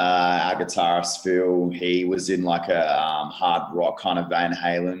met our guitarist Phil, he was in like a hard rock kind of Van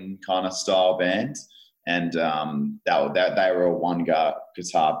Halen kind of style band, and they were a one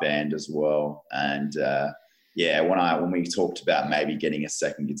guitar band as well. And when we talked about maybe getting a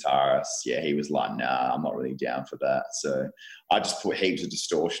second guitarist, he was like, nah, I'm not really down for that. So I just put heaps of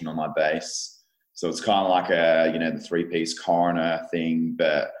distortion on my bass. So it's kind of like a, you know, the three-piece coroner thing,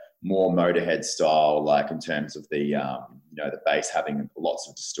 but more Motorhead style, like, in terms of the, you know, the bass having lots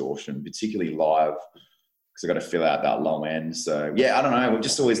of distortion, particularly live, because I've got to fill out that low end. So, yeah, I don't know. We've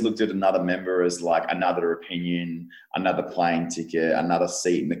just always looked at another member as like another opinion, another plane ticket, another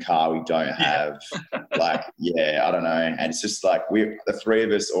seat in the car we don't have. Like, I don't know. And it's just like, the three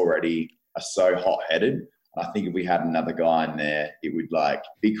of us already are so hot-headed. I think if we had another guy in there, it would like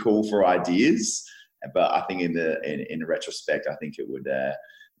be cool for ideas. But I think in the retrospect, I think it would,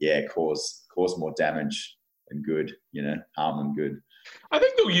 cause more damage than good, you know, harm than good. I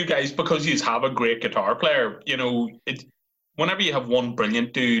think though, you guys, because you have a great guitar player, you know, whenever you have one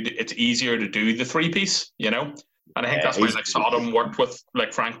brilliant dude, it's easier to do the three-piece, you know. And I think that's why like Sodom worked with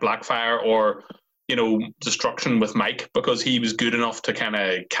like Frank Blackfire, or, you know, Destruction with Mike, because he was good enough to kind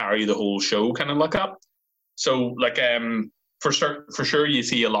of carry the whole show kind of like that. So like, for sure, you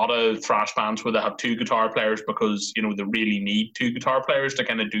see a lot of thrash bands where they have two guitar players because, you know, they really need two guitar players to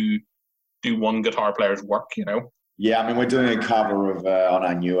kind of do one guitar player's work, you know. Yeah, I mean, we're doing a cover of on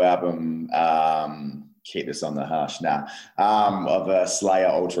our new album, keep this on the hush now, of a Slayer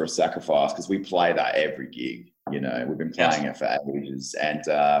Ultra Sacrifice, because we play that every gig. You know, we've been playing it for ages, and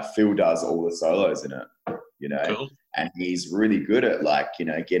Phil does all the solos in it. You know, Cool. And he's really good at, like, you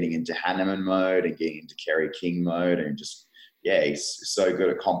know, getting into Hanneman mode and getting into Kerry King mode, and just he's so good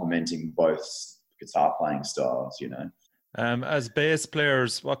at complementing both guitar playing styles. You know. As bass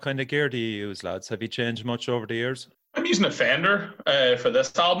players, what kind of gear do you use, lads? Have you changed much over the years? I'm using a Fender for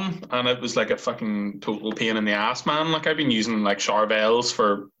this album, and it was like a fucking total pain in the ass, man. Like, I've been using like Charvels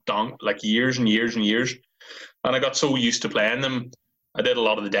for years and years and years, and I got so used to playing them. I did a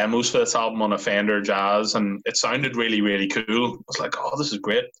lot of the demos for this album on a Fender Jazz, and it sounded really, really cool. I was like, oh, this is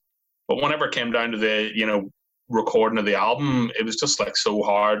great. But whenever it came down to the, you know, recording of the album, it was just like so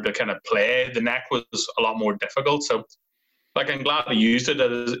hard to kind of play. The neck was a lot more difficult. So, like, I'm glad I used it.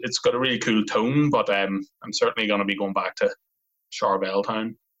 It's got a really cool tone, but I'm certainly going to be going back to Charvel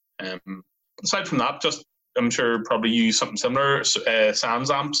Town. Aside from that, just, I'm sure probably use something similar. Sans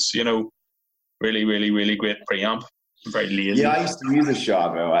amps, you know, really, really, really great preamp. I'm very lazy. Yeah, I used to use a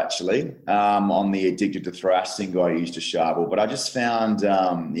Charvel, actually. On the Addicted to Thrash single, I used a Charvel, but I just found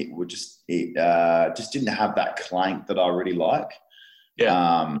it just didn't have that clank that I really like.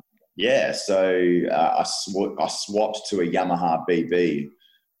 Yeah. So I swapped to a Yamaha BB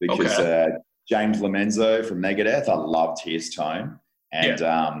because James Lomenzo from Megadeth, I loved his tone,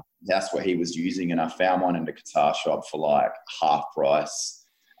 and that's what he was using, and I found one in the guitar shop for like half price.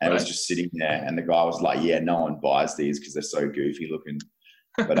 And it was just sitting there, and the guy was like, yeah, no one buys these because they're so goofy looking.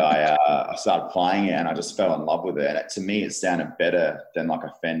 But I started playing it, and I just fell in love with it. And to me, it sounded better than like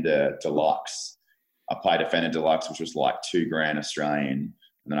a Fender Deluxe. I played a Fender Deluxe, which was like $2,000 Australian.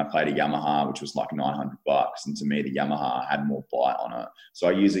 And then I played a Yamaha, which was like $900. And to me, the Yamaha had more bite on it. So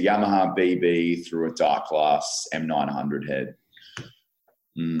I use a Yamaha BB through a Dark Glass M900 head.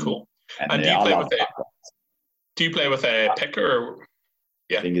 Cool. And do you play with a pick or...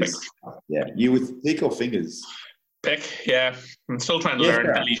 Yeah, fingers. Pick. Yeah, you with pick or fingers? Pick, yeah. I'm still trying to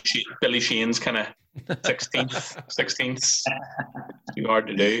learn Billy Sheehan's kind of 16th. Too hard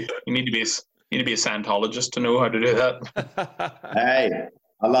to do. You need to be a Scientologist to know how to do that. Hey,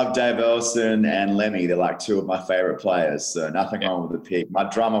 I love Dave Ellison and Lemmy. They're like two of my favorite players. So nothing wrong with the pick. My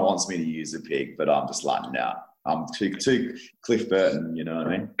drummer wants me to use a pick, but I'm just like, no. I'm too Cliff Burton, you know what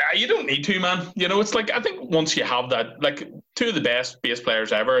I mean? Nah, you don't need to, man. You know, it's like, I think once you have that, like, two of the best bass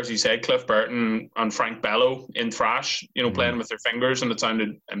players ever, as you said, Cliff Burton and Frank Bello in thrash, you know, playing with their fingers, and it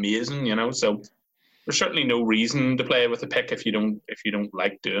sounded amazing, you know. So there's certainly no reason to play with a pick if you don't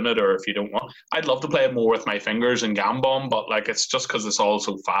like doing it, or if you don't want. I'd love to play it more with my fingers and gambon, but like, it's just because it's all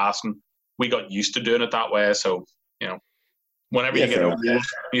so fast, and we got used to doing it that way. So, you know, whenever you get old,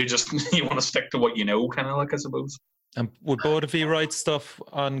 you want to stick to what you know, kind of, like, I suppose. And would both of you write stuff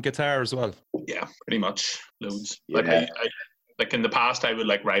on guitar as well? Yeah, pretty much, loads. Yeah. Like I like in the past, I would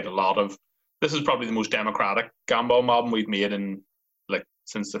like write a lot of. This is probably the most democratic gambon album we've made in like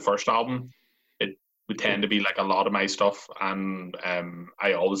since the first album. It would tend to be like a lot of my stuff, and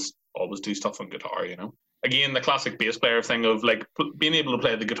I always do stuff on guitar. You know, again, the classic bass player thing of like being able to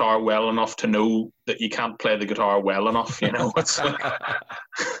play the guitar well enough to know that you can't play the guitar well enough. You know, it's like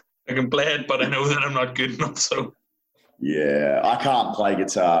I can play it, but I know that I'm not good enough. So. Yeah, I can't play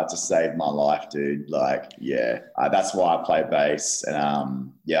guitar to save my life, dude. Like, that's why I play bass. And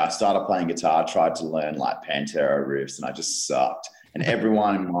I started playing guitar, tried to learn like Pantera riffs, and I just sucked. And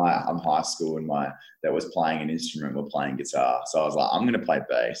everyone in my high school that was playing an instrument were playing guitar. So I was like, I'm going to play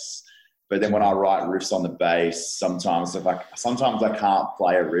bass. But then when I write riffs on the bass, sometimes I can't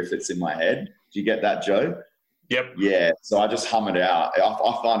play a riff that's in my head. Do you get that, Joe? Yep. Yeah, so I just hum it out.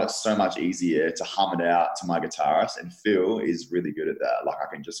 I find it so much easier to hum it out to my guitarist, and Phil is really good at that. Like,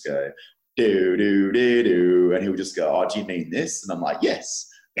 I can just go, do, do, do, do, and he'll just go, oh, do you mean this? And I'm like, yes.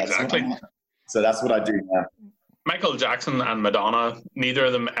 Exactly. So that's what I do now. Michael Jackson and Madonna, neither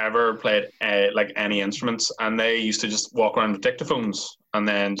of them ever played like any instruments, and they used to just walk around with dictaphones and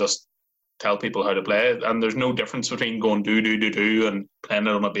then just tell people how to play it, and there's no difference between going do do do do and playing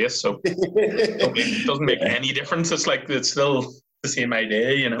it on a bass. So it doesn't make any difference. It's like it's still the same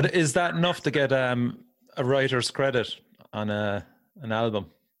idea, you know. But is that enough to get a writer's credit on an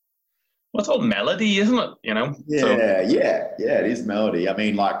album? Well, it's all melody, isn't it? You know. Yeah, it is melody. I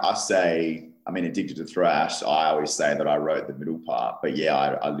mean, like Addicted to Thrash, I always say that I wrote the middle part, but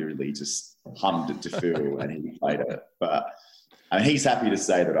I literally just hummed it to Phil and he played it. But I mean, he's happy to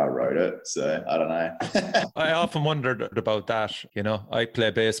say that I wrote it, so I don't know. I often wondered about that. You know, I play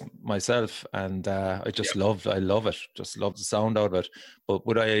bass myself, and I love it. Just love the sound out of it. But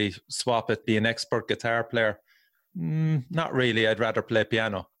would I swap it, be an expert guitar player? Not really. I'd rather play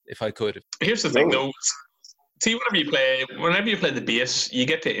piano. if I could. Here's the thing, though. See, whenever you play the bass, you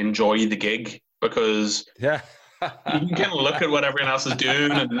get to enjoy the gig because you can kind of look at what everyone else is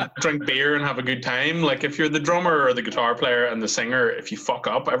doing and drink beer and have a good time. Like if you're the drummer or the guitar player and the singer, if you fuck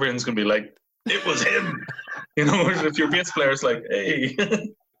up, everyone's gonna be like, "It was him," you know. If your bass player's like, "Hey."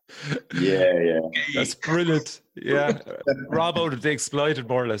 Yeah. That's brilliant. Yeah. Rob out of The Exploited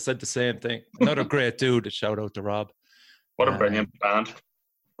more or less said the same thing. Another great dude. Shout out to Rob. What a brilliant band.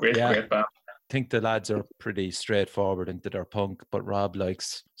 Great band. I think the lads are pretty straightforward into their punk, but Rob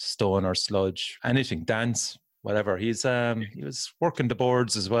likes stone or sludge, anything, dance, whatever. He was working the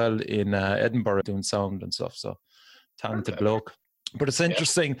boards as well in Edinburgh doing sound and stuff. So talented bloke. But it's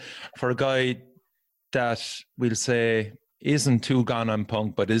interesting for a guy that we'll say isn't too gone on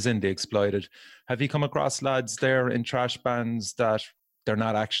punk, but is in The Exploited. Have you come across lads there in trash bands that they're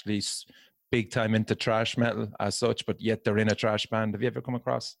not actually big time into thrash metal as such, but yet they're in a trash band? Have you ever come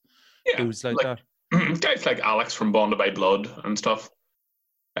across dudes like that? Guys like Alex from Bonded by Blood and stuff.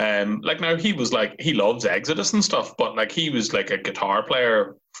 Like now he loves Exodus and stuff, but like he was like a guitar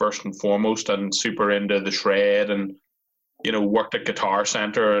player first and foremost and super into the shred and, you know, worked at Guitar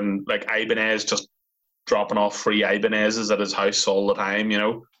Center and like Ibanez, just dropping off free Ibanez's at his house all the time, you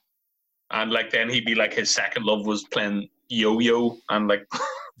know. And like then he'd be like his second love was playing yo-yo and like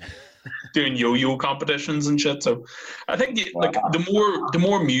doing yo-yo competitions and shit. So I think like the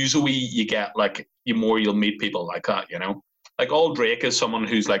more muso-y you get, like the more you'll meet people like that, you know. Like All Drake is someone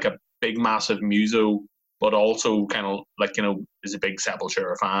who's like a big massive muso, but also kind of like, you know, is a big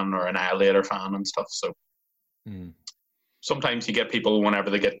Sepultura fan or Annihilator fan and stuff. So sometimes you get people whenever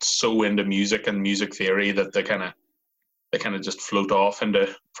they get so into music and music theory that they kind of just float off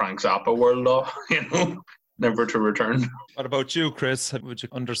into Frank Zappa world, you know, never to return. What about you, Chris? Would you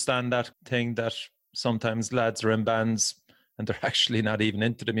understand that thing that sometimes lads are in bands and they're actually not even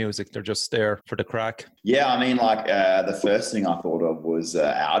into the music, they're just there for the crack? Yeah, I mean, like the first thing I thought of was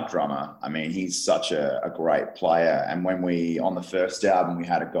our drummer. I mean, he's such a great player. And when on the first album, we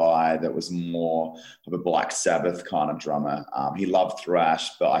had a guy that was more of a Black Sabbath kind of drummer. He loved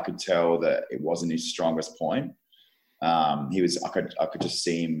thrash, but I could tell that it wasn't his strongest point. I could just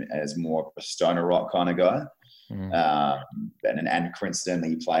see him as more of a stoner rock kind of guy. And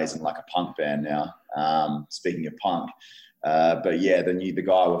coincidentally, he plays in like a punk band now. Speaking of punk. But yeah, the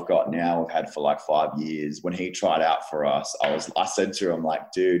guy we've got now, we've had for like 5 years. When he tried out for us, I said to him,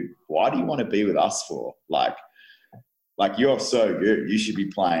 like, dude, why do you want to be with us for? Like you're so good. You should be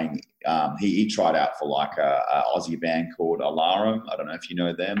playing. He tried out for like a Aussie band called Alarum. I don't know if you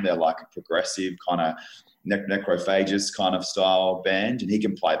know them. They're like a progressive kind of necrophagist kind of style band, and he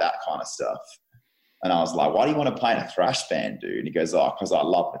can play that kind of stuff. And I was like, why do you want to play in a thrash band, dude? And he goes, oh, because I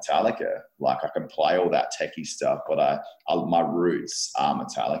love Metallica. Like, I can play all that techie stuff, but my roots are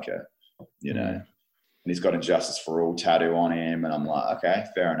Metallica, you know? And he's got a Justice for All tattoo on him. And I'm like, okay,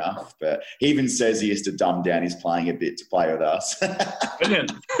 fair enough. But he even says he has to dumb down his playing a bit to play with us.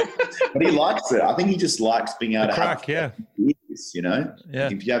 Brilliant. But he likes it. I think he just likes being able to crack, have beers, you know? Yeah.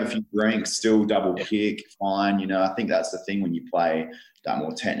 If you have a few drinks, still double kick, fine. You know, I think that's the thing when you play that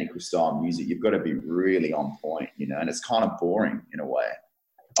more technical style music, you've got to be really on point, you know, and it's kind of boring in a way.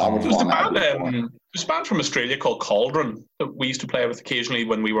 There's a band from Australia called Cauldron that we used to play with occasionally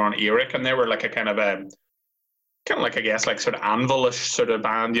when we were on Eric, and they were like a kind of like, I guess, like sort of Anvil-ish sort of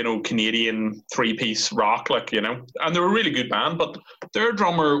band, you know, Canadian 3-piece rock, like, you know, and they were a really good band, but their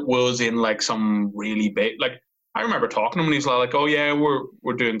drummer was in like some really big, like, I remember talking to him and he's like, oh yeah,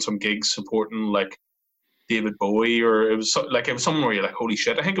 we're doing some gigs supporting like David Bowie, or it was someone where you're like, holy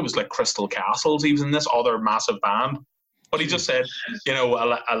shit, I think it was like Crystal Castles. He was in this other massive band, but he just said, you know,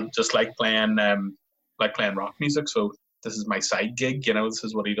 I'll just like playing rock music, so this is my side gig, you know, this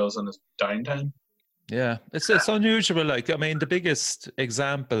is what he does in his downtime. Yeah, it's unusual. Like, I mean, the biggest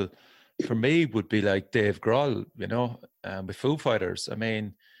example for me would be like Dave Grohl, you know, with Foo Fighters. I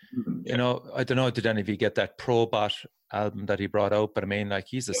mean, you know, I don't know, did any of you get that Probot album that he brought out? But I mean, like,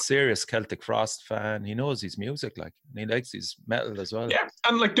 he's a serious Celtic Frost fan. He knows his music, like, and he likes his metal as well. Yeah,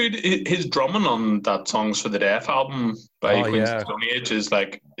 and like, dude, his drumming on that Songs for the Deaf album by Queens of the Stone Age is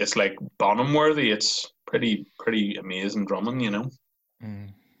like, it's like Bonham worthy. It's pretty amazing drumming, you know.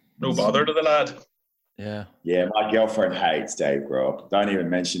 No bother to the lad. Yeah, my girlfriend hates Dave Grohl. Don't even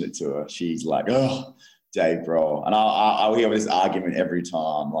mention it to her. She's like, oh, Dave Grohl. And I hear this argument every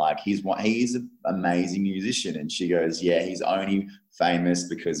time. Like, he's an amazing musician. And she goes, yeah, he's only famous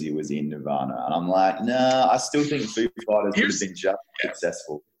because he was in Nirvana. And I'm like, no, I still think Foo Fighters would have been just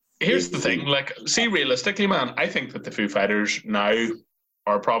successful. Here's the thing. Like, see, realistically, man, I think that the Foo Fighters now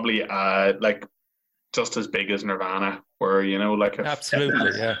are probably like just as big as Nirvana where, you know, like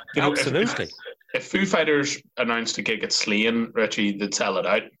absolutely, yeah, you know, absolutely. If Foo Fighters announced a gig at Slane, Richie, they'd sell it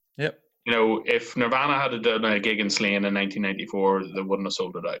out. Yep. You know, if Nirvana had done a gig in Slane in 1994, they wouldn't have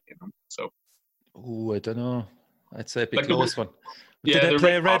sold it out, you know. So, oh, I don't know. I'd say it'd be like close one. Yeah, did they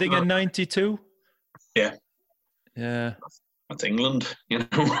play Reading in '92? Yeah. Yeah. That's England, you know.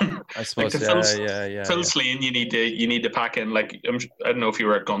 I suppose. Like Phil Slane, you need to pack in, like, I don't know if you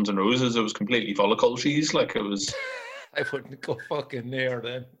were at Guns N' Roses. It was completely full of cultures. Like, it was. I wouldn't go fucking near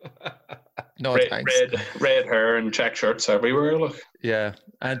them. No, thanks. Red hair and check shirts everywhere. Look. Yeah,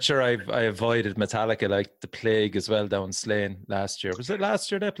 and sure, I avoided Metallica like the plague as well down Slane last year. Was it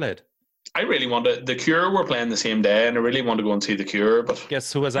last year they played? I really wanted. The Cure were playing the same day, and I really wanted to go and see the Cure. But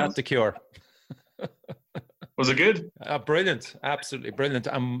guess who was at the Cure? Was it good? Brilliant, absolutely brilliant.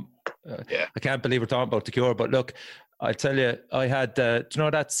 Yeah. I can't believe we're talking about the Cure, but look, I tell you, I had. Do you know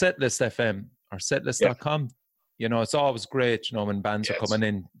that Setlist FM or Setlist.com? Yeah. You know, it's always great, you know, when bands are coming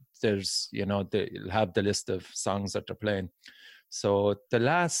in, there's, you know, they'll have the list of songs that they're playing. So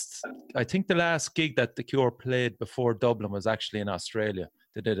I think the last gig that the Cure played before Dublin was actually in Australia.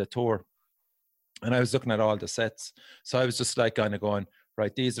 They did a tour. And I was looking at all the sets. So I was just like kind of going,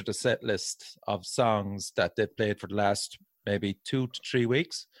 right, these are the set list of songs that they played for the last maybe 2 to 3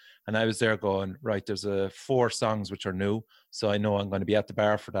 weeks. And I was there going, right, there's 4 songs which are new. So I know I'm going to be at the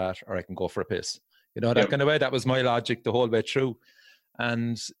bar for that, or I can go for a piss. You know, that kind of way. That was my logic the whole way through.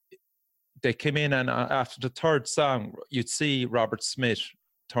 And they came in, and after the third song, you'd see Robert Smith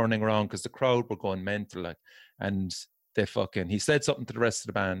turning around because the crowd were going mental. Like, and he said something to the rest of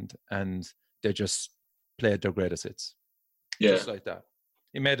the band, and they just played their greatest hits. Yeah. Just like that.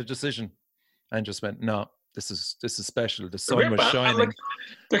 He made a decision and just went, no, this is special. The sun was shining. Like,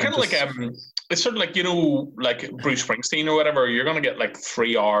 they're kind of like it's sort of like, you know, like Bruce Springsteen or whatever. You're going to get like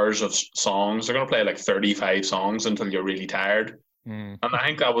 3 hours of songs. They're going to play like 35 songs until you're really tired. And I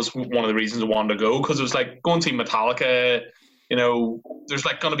think that was one of the reasons I wanted to go, because it was like, go and see Metallica. You know, there's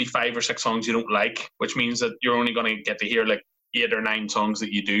like going to be 5 or 6 songs you don't like, which means that you're only going to get to hear like 8 or 9 songs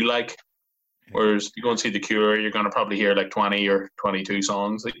that you do like. Whereas you go and see The Cure, you're going to probably hear like 20 or 22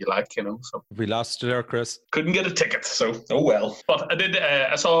 songs that you like, you know. So we lost you there, Chris. Couldn't get a ticket, so oh well. But I did.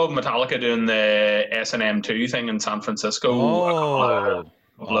 I saw Metallica doing the S&M2 thing in San Francisco a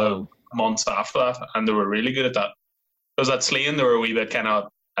couple of months after that, and they were really good at that. Because at Slane, they were a wee bit kind of,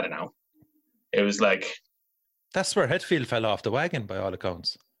 I don't know. It was like, that's where Hetfield fell off the wagon, by all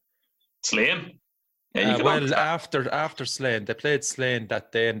accounts. Slane. Yeah, well, after Slane, they played Slane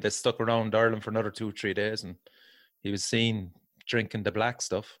that day, and they stuck around Ireland for another 2-3 days, and he was seen drinking the black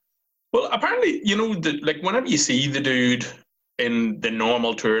stuff. Well, apparently, you know, like whenever you see the dude in the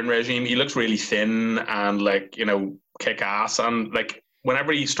normal touring regime, he looks really thin and like, you know, kick ass, and like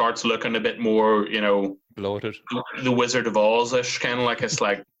whenever he starts looking a bit more, you know, bloated, the Wizard of Oz-ish, kind of like, it's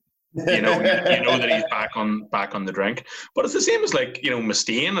like, you know that he's back on the drink. But it's the same as like, you know,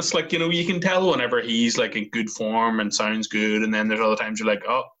 Mustaine. It's like, you know, you can tell whenever he's like in good form and sounds good, and then there's other times you're like,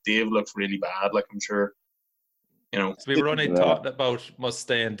 oh, Dave looks really bad. Like, I'm sure, you know. So we were only talking about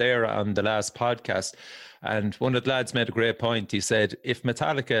Mustaine there on the last podcast, and one of the lads made a great point. He said, if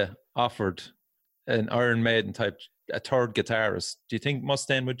Metallica offered an Iron Maiden type, a third guitarist, do you think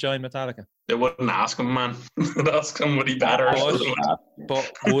Mustaine would join Metallica? They wouldn't ask him, man. They'd ask somebody better.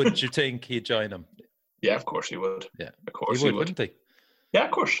 But would you think he'd join them? Yeah, of course he would. Yeah, of course he would, wouldn't he? Yeah,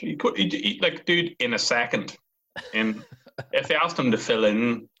 of course he could. He'd, like, dude, in a second. If they asked him to fill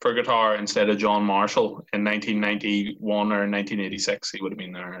in for guitar instead of John Marshall in 1991 or 1986, he would have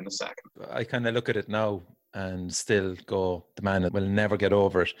been there in a second. I kind of look at it now and still go, the man will never get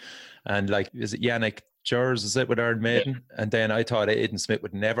over it. And like, is it Yannick Jers, is it, with Iron Maiden? Yeah. And then I thought Aidan Smith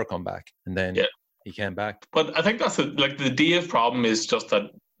would never come back, and then he came back. But I think that's like the Dave problem is just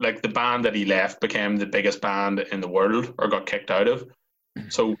that, like, the band that he left became the biggest band in the world, or got kicked out of.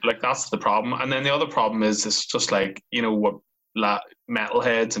 So like, that's the problem. And then the other problem is, it's just like, you know, what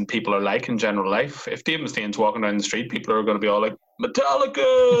metalheads and people are like in general life. If Dave Mustaine's walking down the street, people are going to be all like,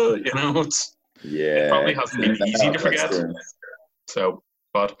 Metallica, you know. It probably hasn't been easy to forget. So,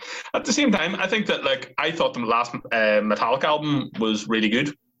 but at the same time, I think that, like, I thought the last Metallica album was really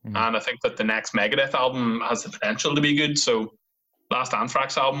good, and I think that the next Megadeth album has the potential to be good. So, last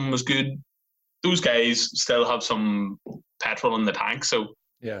Anthrax album was good. Those guys still have some petrol in the tank. So,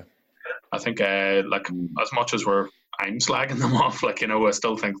 yeah, I think like, as much as I'm slagging them off, like, you know, I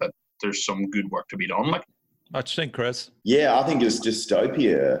still think that there's some good work to be done. Like, what do you think, Chris? Yeah, I think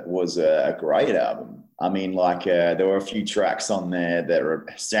Dystopia was a great album. I mean, like, there were a few tracks on there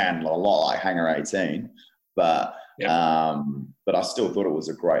that sound a lot like Hangar 18. but I still thought it was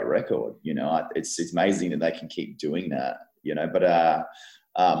a great record. You know, it's amazing that they can keep doing that. You know, but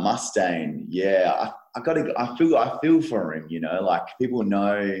Mustaine, yeah, I feel for him. You know, like people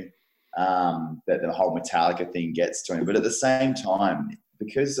know that the whole Metallica thing gets to him, but at the same time,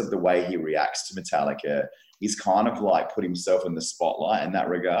 because of the way he reacts to Metallica, he's kind of like put himself in the spotlight in that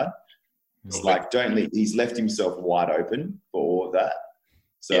regard. It's like, he's left himself wide open for all of that.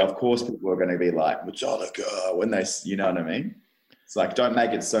 So of course people are going to be like, Metallica, when they, you know what I mean? It's like, don't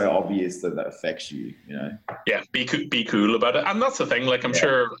make it so obvious that affects you, you know? Yeah, be cool about it. And that's the thing, like, I'm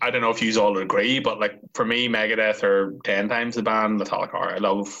sure, I don't know if you all agree, but like, for me, Megadeth are 10 times the band Metallica are. I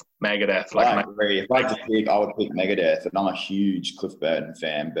love Megadeth. Like, I agree. If I had to pick, I would pick Megadeth, and I'm a huge Cliff Burton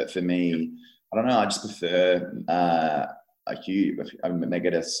fan, but for me, I don't know, I just prefer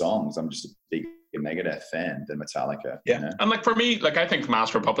Megadeth songs. I'm just a big Megadeth fan than Metallica. Yeah, you know? and like for me, like I think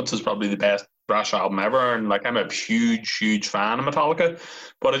Master of Puppets is probably the best thrash album ever, and like I'm a huge fan of Metallica,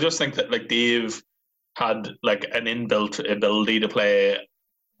 but I just think that like Dave had like an inbuilt ability to play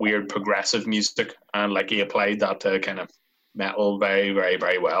weird progressive music, and like he applied that to kind of metal very, very,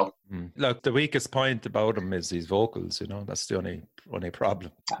 very well. Look, the weakest point about him is his vocals, you know, that's the only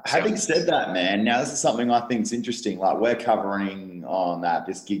problem. Having said that, man, now this is something I think is interesting. Like, we're covering on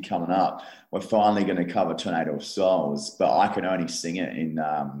this gig coming up, we're finally going to cover Tornado of Souls, but I can only sing it in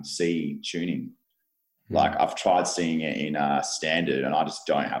C tuning. Like, I've tried singing it in standard, and I just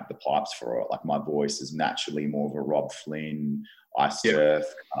don't have the pipes for it. Like, my voice is naturally more of a Rob Flynn, Ice Surf,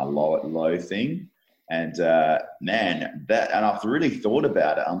 kind of low thing. And man, and I've really thought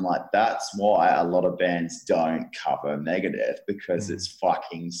about it. I'm like, that's why a lot of bands don't cover Megadeth, because it's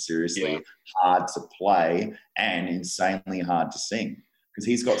fucking seriously hard to play and insanely hard to sing, because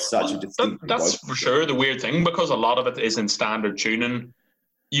he's got such a distinct That's for sure the weird thing, because a lot of it is in standard tuning.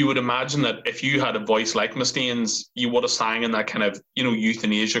 You would imagine that if you had a voice like Mustaine's, you would have sang in that kind of, you know,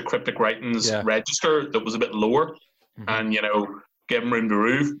 euthanasia, cryptic writings register that was a bit lower, and, you know, give him room to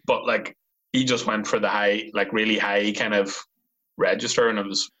groove. But like, he just went for the high, like really high kind of register, and it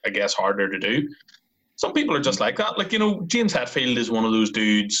was, I guess, harder to do. Some people are just like that. Like, you know, James Hetfield is one of those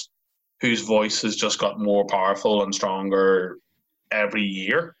dudes whose voice has just got more powerful and stronger every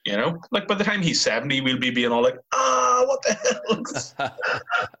year, you know? Like, by the time he's 70, we'll be being all like, what the hell?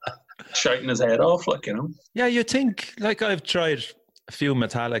 Shouting his head off, like, you know? Yeah, you think, like, I've tried a few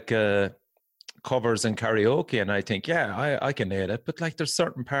Metallica covers in karaoke, and I think, I can nail it. But, like, there's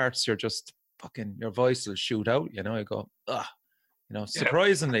certain parts you're just fucking, your voice will shoot out, you know? I go, you know,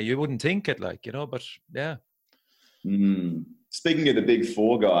 surprisingly, you wouldn't think it, like, you know, but yeah. Speaking of the Big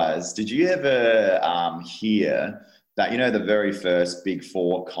Four guys, did you ever hear that, you know, the very first Big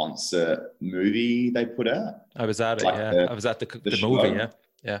Four concert movie they put out? I was at it, like I was at the movie,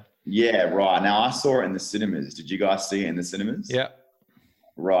 Yeah, right. Now, I saw it in the cinemas. Did you guys see it in the cinemas? Yeah.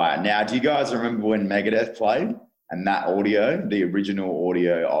 Right. Now, do you guys remember when Megadeth played? And that audio, the original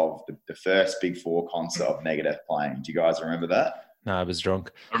audio of the first Big Four concert of Megadeth playing. Do you guys remember that? No, I was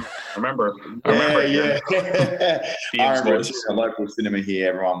drunk. I remember. Yeah. I remember it a local cinema here.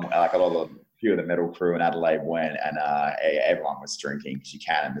 Everyone, like a few of the metal crew in Adelaide went, and everyone was drinking, because you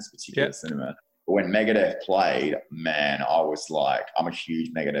can in this particular cinema. But when Megadeth played, man, I was like, I'm a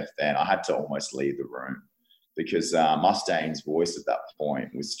huge Megadeth fan. I had to almost leave the room, because Mustaine's voice at that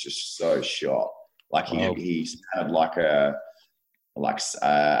point was just so shot. Like he sounded like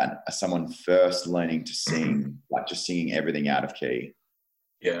someone first learning to sing, like just singing everything out of key.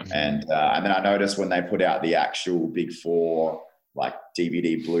 Yeah. And then I noticed when they put out the actual Big Four, like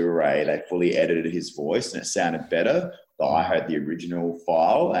DVD Blu-ray, they fully edited his voice and it sounded better. But I heard the original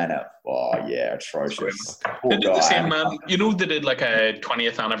file and atrocious. They did the same, man. You know, they did like a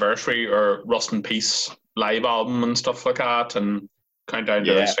 20th anniversary or Rust in Peace live album and stuff like that, and Countdown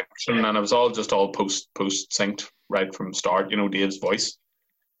to Extinction, and it was all post synced right from start, you know, Dave's voice.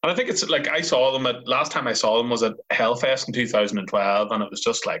 And I think it's like, last time I saw them was at Hellfest in 2012, and it was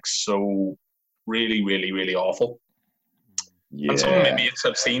just like so really, really, really awful. Yeah. And some maybe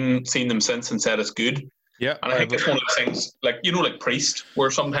have seen them since and said it's good. Yeah. And I think it's one of those things, like, you know, like Priest,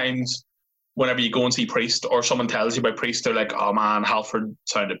 where sometimes whenever you go and see Priest or someone tells you about Priest, they're like, oh man, Halford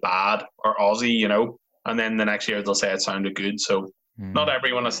sounded bad, or Ozzy, you know, and then the next year they'll say it sounded good. So not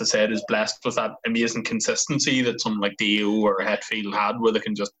everyone, as I said, is blessed with that amazing consistency that someone like Dio or Hetfield had, where they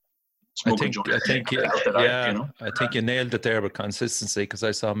can just smoke a joint. I think you nailed it there with consistency, because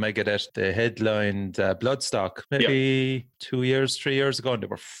I saw Megadeth, they headlined Bloodstock maybe 3 years ago, and they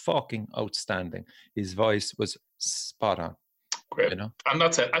were fucking outstanding. His voice was spot on. Great. You know? And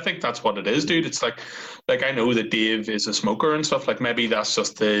that's it. I think that's what it is, dude. It's like I know that Dave is a smoker and stuff. Like, maybe that's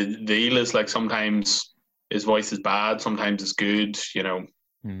just the deal, is like sometimes, his voice is bad, sometimes it's good,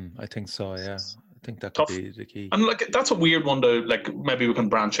 I think so, yeah. I think that could Tough. be the key. And like that's a weird one to like. Maybe we can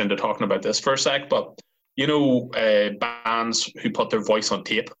branch into talking about this for a sec. But bands who put their voice on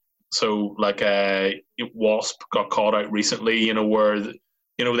tape. So like Wasp got caught out recently. Where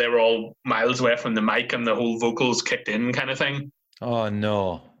they were all miles away from the mic and the whole vocals kicked in kind of thing. Oh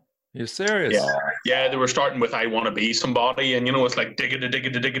no, you're serious? Yeah. They were starting with "I Want to Be Somebody," and it's like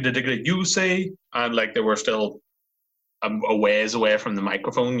digga you say, and like they were still a ways away from the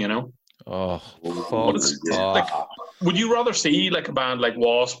microphone. Oh, like, would you rather see like a band like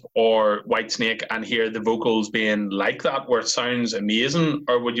Wasp or Whitesnake and hear the vocals being like that, where it sounds amazing,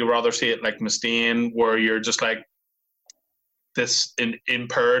 or would you rather see it like Mustaine, where you're just like, this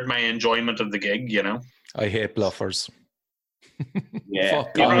impaired my enjoyment of the gig? I hate bluffers. Yeah,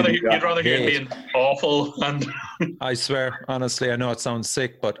 you'd rather hear it being awful. And I swear, honestly, I know it sounds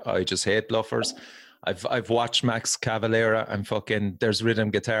sick, but I just hate bluffers. I've watched Max Cavalera and fucking there's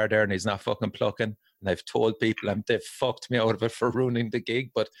rhythm guitar there and he's not fucking plucking. And I've told people they've fucked me out of it for ruining the gig,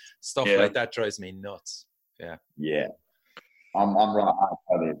 but stuff like that drives me nuts. Yeah. Yeah. I'm right. I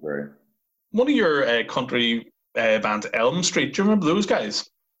totally agree. One of your country bands, Elm Street, do you remember those guys?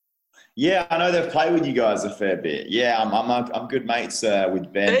 Yeah, I know they've played with you guys a fair bit. Yeah, I'm good mates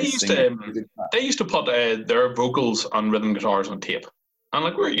with Ben. They used to put their vocals on rhythm guitars on tape. And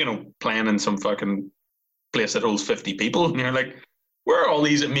like we're, playing in some fucking place that holds 50 people, and you're like, where are all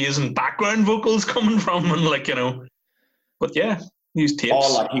these amazing background vocals coming from? And like, but yeah, use tapes.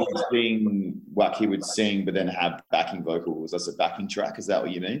 Oh, like he would sing, but then have backing vocals as a backing track. Is that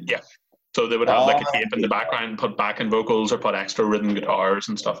what you mean? Yeah. So they would have like a tape in the background, put backing vocals or put extra rhythm guitars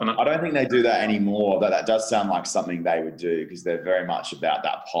and stuff in it. I don't think they do that anymore, but that does sound like something they would do because they're very much about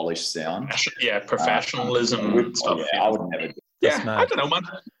that polished sound. Yeah, professionalism and stuff. Yeah, I would never do. Yeah, I don't know, man.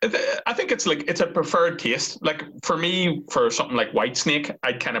 I think it's a preferred taste. Like for me, for something like Whitesnake,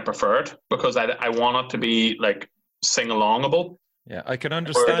 I'd kind of prefer it because I want it to be like sing-alongable. Yeah, I can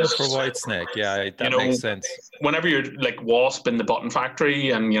understand for Whitesnake. Yeah, that makes sense. Whenever you're like Wasp in the Button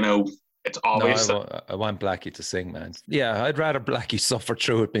Factory and, it's obvious. No, I want Blackie to sing, man. Yeah, I'd rather Blackie suffer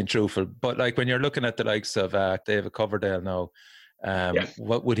through it, being truthful. But like when you're looking at the likes of David Coverdale now,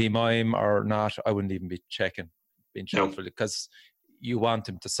 what would he mime or not? I wouldn't even be checking, being truthful, because you want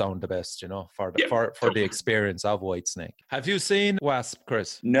him to sound the best, for the experience of Whitesnake. Have you seen Wasp,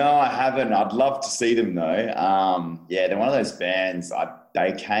 Chris? No, I haven't. I'd love to see them though. They're one of those bands.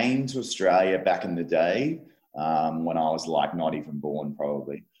 They came to Australia back in the day when I was like not even born,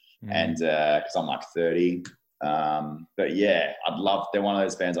 probably. And because I'm like 30, but yeah, they're one of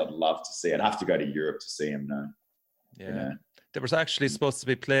those bands I'd love to see. I'd have to go to Europe to see them now. Yeah. They were actually supposed to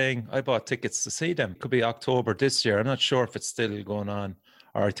be playing, I bought tickets to see them. Could be October this year. I'm not sure if it's still going on,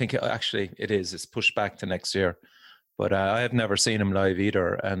 or I think actually it is. It's pushed back to next year. But I have never seen them live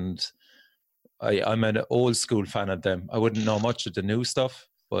either. And I'm an old school fan of them. I wouldn't know much of the new stuff,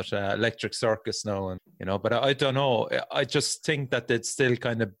 but Electric Circus now, and but I don't know. I just think that they'd still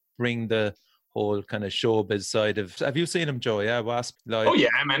kind of bring the whole kind of showbiz side of. Have you seen them, Joe? Yeah, Wasp live. Oh yeah,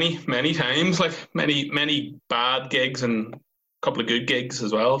 many times. Like many bad gigs and a couple of good gigs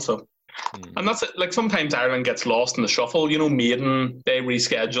as well. So, and that's it. Like sometimes Ireland gets lost in the shuffle. Maiden, they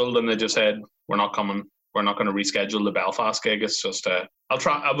rescheduled and they just said we're not coming. We're not going to reschedule the Belfast gig. It's just I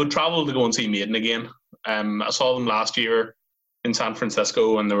would travel to go and see Maiden again. I saw them last year in San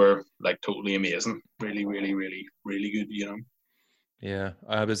Francisco and they were like totally amazing. Really, really, really, really good. Yeah,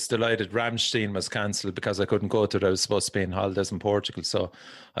 I was delighted Rammstein was cancelled because I couldn't go to it. I was supposed to be in holidays in Portugal, so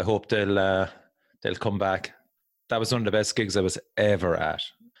I hope they'll come back. That was one of the best gigs I was ever at.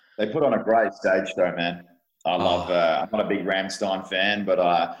 They put on a great stage show, man. I love. I'm not a big Rammstein fan, but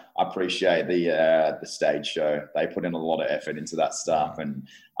I appreciate the stage show. They put in a lot of effort into that stuff, and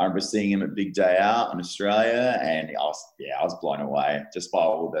I remember seeing him at Big Day Out in Australia, and I was blown away just by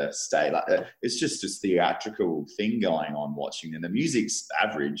all the stage. Like, it's just this theatrical thing going on watching, and the music's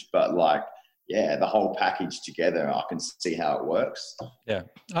average, but like. Yeah, the whole package together, I can see how it works. Yeah,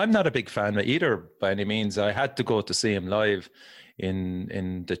 I'm not a big fan of either by any means. I had to go to see him live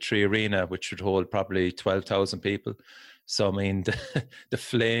in the Tree Arena, which would hold probably 12,000 people. So, I mean, the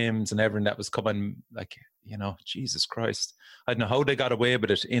flames and everything that was coming, like, Jesus Christ. I don't know how they got away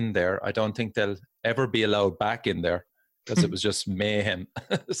with it in there. I don't think they'll ever be allowed back in there because it was just mayhem.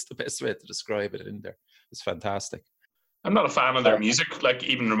 That's the best way to describe it in there. It's fantastic. I'm not a fan of their music, like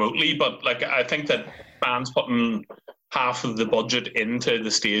even remotely, but like I think that bands putting half of the budget into the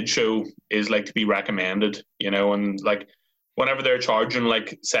stage show is like to be recommended, and like whenever they're charging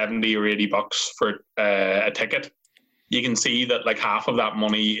like $70 or $80 for a ticket, you can see that like half of that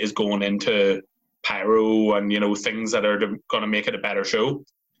money is going into pyro and, you know, things that are going to make it a better show.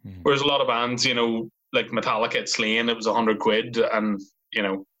 Whereas a lot of bands, you know, like Metallica at Slane, it was 100 quid, and, you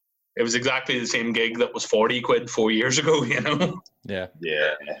know, it was exactly the same gig that was 40 quid 4 years ago, you know? Yeah.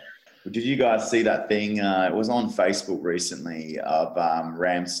 Did you guys see that thing? It was on Facebook recently of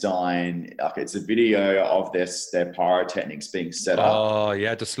Rammstein. Like, it's a video of their pyrotechnics being set up. Oh,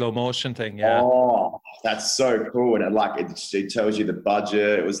 yeah, the slow motion thing, yeah. Oh, that's so cool. And it tells you the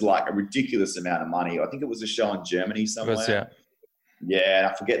budget. It was like a ridiculous amount of money. I think it was a show in Germany somewhere. It was, yeah. Yeah,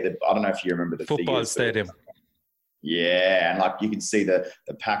 I forget I don't know if you remember the football figures, stadium. Yeah, and like you can see the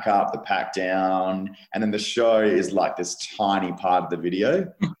pack up, the pack down, and then the show is like this tiny part of the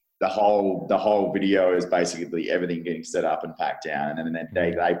video. The whole video is basically everything getting set up and packed down, and then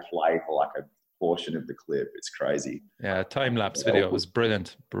they play for like a portion of the clip. It's crazy. Yeah, time lapse video was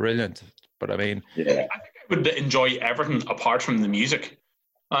brilliant. But I mean, I think I would enjoy everything apart from the music.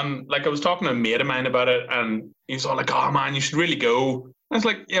 And like I was talking to a mate of mine about it, and he's all like, "Oh man, you should really go." I was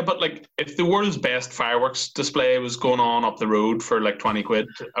like, "Yeah, but like if the world's best fireworks display was going on up the road for like 20 quid,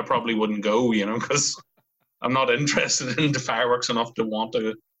 I probably wouldn't go, you know, because I'm not interested in the fireworks enough to want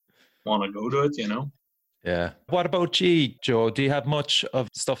to go to it, you know." Yeah. What about you, Joe? Do you have much of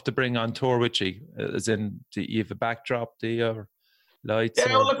stuff to bring on tour with you? As in, do you have a backdrop, do you, or lights?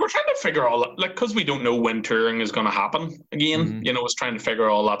 Yeah, like we're trying to figure all that, like, because we don't know when touring is going to happen again. You know, it's trying to figure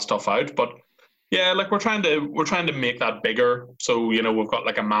all that stuff out. But yeah, like we're trying to make that bigger. So, you know, we've got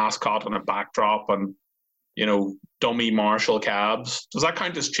like a mascot and a backdrop and, you know, dummy Marshall cabs. Does that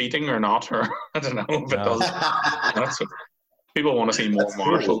count as cheating or not? Or I don't know if it does. That's what, people want to see more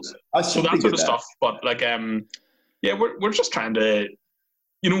Marshalls. Cool. So that sort of stuff. But like, yeah, we're just trying to,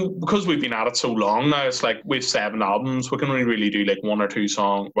 you know, because we've been at it so long now, it's like we've 7 albums. We can only really do like 1 or 2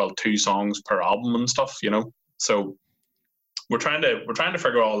 songs, 2 songs per album and stuff, you know. So we're trying to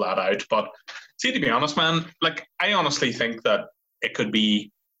figure all that out. But see, to be honest, man, like I honestly think that it could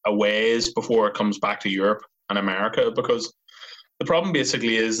be a ways before it comes back to Europe and America, because the problem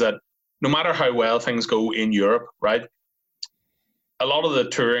basically is that no matter how well things go in Europe, right, a lot of the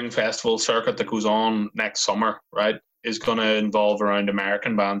touring festival circuit that goes on next summer, right, is going to involve around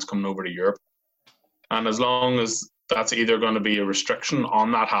American bands coming over to Europe. And as long as that's either going to be a restriction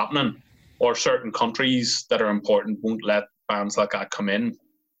on that happening, or certain countries that are important won't let bands like that come in,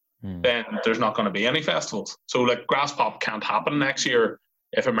 then there's not going to be any festivals. So like Grass Pop can't happen next year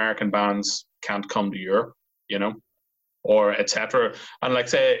if American bands can't come to Europe, you know, or etc. And like,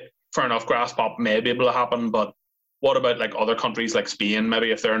 say, fair enough, Grass Pop may be able to happen, but what about like other countries like Spain?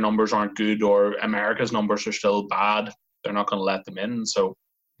 Maybe if their numbers aren't good, or America's numbers are still bad, they're not going to let them in. So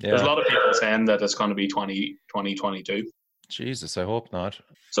there's a lot of people saying that it's going to be 2022. Jesus, I hope not.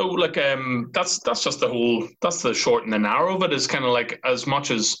 So like that's just that's the short and the narrow of it. Is kind of like, as much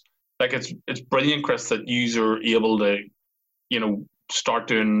as like it's brilliant, Chris, that you are able to, you know, start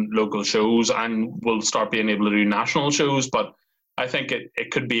doing local shows and will start being able to do national shows. But I think it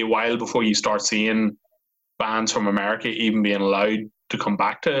could be a while before you start seeing bands from America even being allowed to come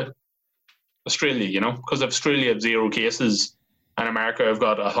back to Australia, you know, because if Australia have 0 cases and America have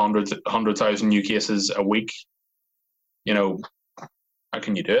got 100,000 new cases a week, you know, how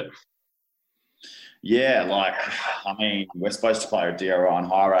can you do it? Yeah, like, I mean, we're supposed to play with DRI and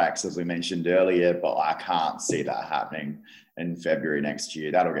Hyrax, as we mentioned earlier, but I can't see that happening in February next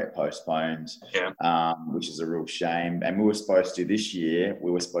year. That'll get postponed, which is a real shame. And we were supposed to, this year,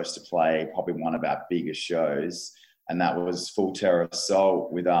 we were supposed to play probably one of our biggest shows, and that was Full Terror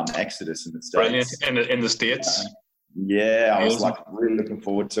Assault with Exodus in the States. Brilliant. In the States. Yeah, I was like really looking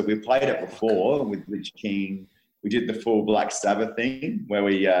forward to. We played it before with Lich King. We did the full Black Sabbath thing where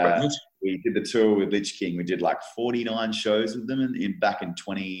we did the tour with Lich King. We did like 49 shows with them back in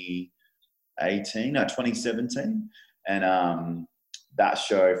 2017. And that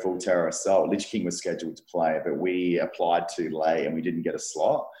show, Full Terror Assault, Lich King was scheduled to play, but we applied too late and we didn't get a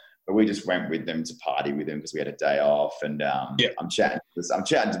slot. But we just went with them to party with them because we had a day off. And I'm chatting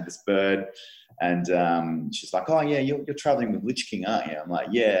to this bird, and she's like, "Oh yeah, you're traveling with Lich King, aren't you?" I'm like,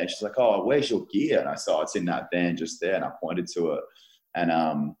 "Yeah." And she's like, "Oh, where's your gear?" And I saw it's in that van just there, and I pointed to it.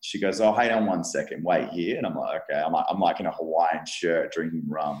 And she goes, "Oh, hang on 1 second, wait here." And I'm like, "Okay." I'm like in a Hawaiian shirt drinking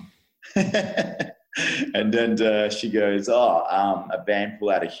rum. And then she goes, "Oh, a band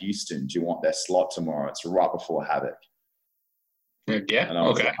pulled out of Houston. Do you want their slot tomorrow? It's right before Havoc." Yeah. And I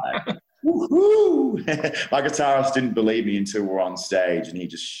was like, woohoo! My guitarist didn't believe me until we're on stage, and he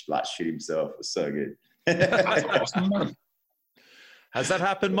just like shit himself. It was so good. That's awesome, man. Has that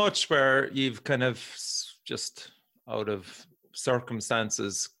happened much where you've kind of just out of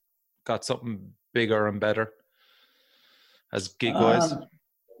circumstances got something bigger and better as gig wise?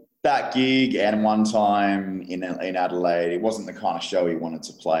 that gig and one time in Adelaide, it wasn't the kind of show he wanted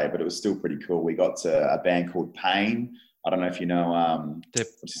to play, but it was still pretty cool. We got to a band called Pain. I don't know if you know,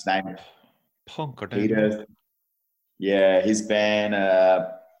 what's his name? Punk or Peter. Yeah, his band,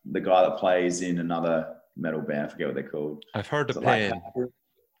 the guy that plays in another metal band, I forget what they're called. I've heard of Pain.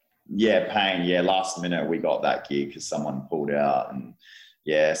 Yeah, Pain. Yeah, last minute we got that gig because someone pulled out, and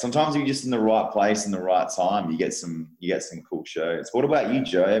yeah, sometimes you're just in the right place in the right time. You get some cool shows. What about you,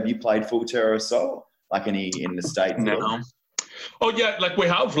 Joe? Have you played Full Terror Assault like any in the States? No. Oh yeah, like we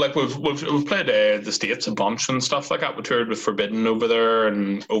have, like we've played the States a bunch and stuff like that. We toured with Forbidden over there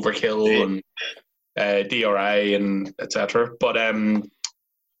and Overkill and DRI and etc. But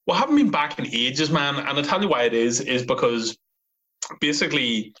we haven't been back in ages, man. And I'll tell you why it is because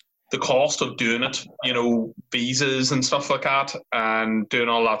basically the cost of doing it, you know, visas and stuff like that, and doing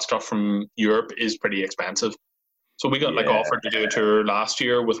all that stuff from Europe is pretty expensive. So we got like offered to do a tour last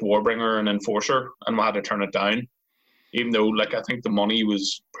year with Warbringer and Enforcer, and we had to turn it down. Even though, like, I think the money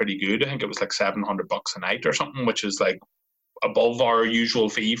was pretty good. I think it was like $700 a night or something, which is like above our usual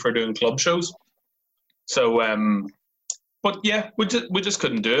fee for doing club shows. So, but yeah, we just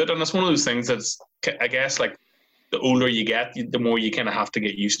couldn't do it. And it's one of those things that's, I guess, like the older you get, the more you kind of have to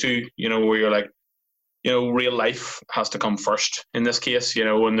get used to, you know, where you're like, you know, real life has to come first in this case, you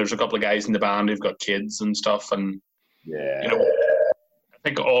know, and there's a couple of guys in the band who've got kids and stuff. And, you know, I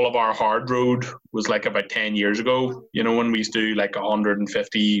think all of our hard road was like about 10 years ago, you know, when we used to do like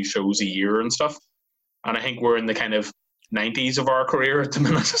 150 shows a year and stuff. And I think we're in the kind of 90s of our career at the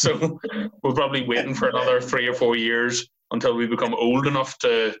minute. So we're probably waiting for another 3 or 4 years until we become old enough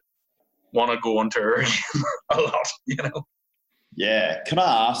to want to go on tour again a lot, you know. Yeah. Can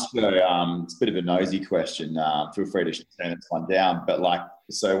I ask, it's a bit of a nosy question. Feel free to turn this one down. But like,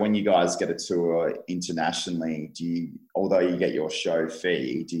 so when you guys get a tour internationally, although you get your show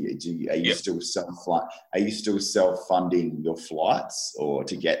fee, are you still self-funding your flights or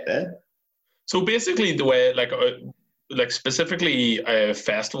to get there? So basically the way, like specifically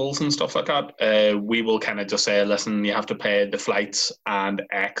festivals and stuff like that, we will kind of just say, listen, you have to pay the flights and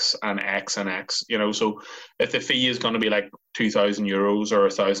X and X and X, you know. So if the fee is going to be like €2,000 or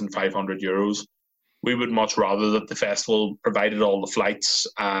 €1,500, we would much rather that the festival provided all the flights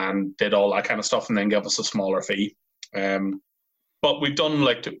and did all that kind of stuff and then give us a smaller fee. But we've done,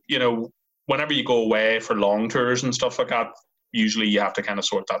 like, you know, whenever you go away for long tours and stuff like that, usually you have to kind of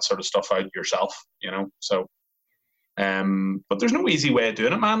sort that sort of stuff out yourself, you know. So but there's no easy way of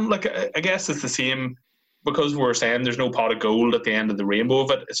doing it, man. Like, I guess it's the same, because we're saying there's no pot of gold at the end of the rainbow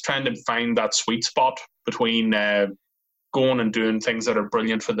of it. It's trying to find that sweet spot between going and doing things that are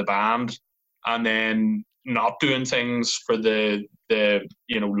brilliant for the band and then not doing things for the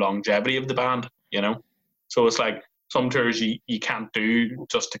you know, longevity of the band, you know. So it's like some tours you can't do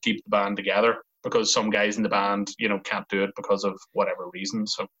just to keep the band together because some guys in the band, you know, can't do it because of whatever reason.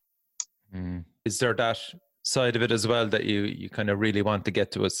 So is there that side of it as well, that you kind of really want to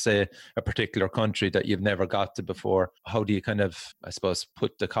get to a particular country that you've never got to before? How do you kind of, I suppose,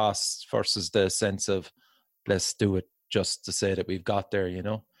 put the costs versus the sense of let's do it just to say that we've got there, you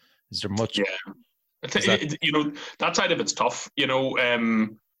know? Is there much? Yeah. You know, that side of it's tough, you know.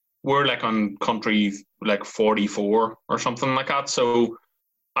 We're like on country like 44 or something like that. So,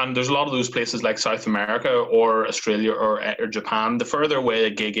 and there's a lot of those places like South America or Australia or Japan. The further away a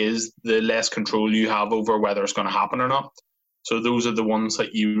gig is, the less control you have over whether it's going to happen or not. So those are the ones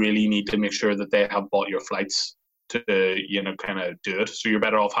that you really need to make sure that they have bought your flights to, you know, kind of do it. So you're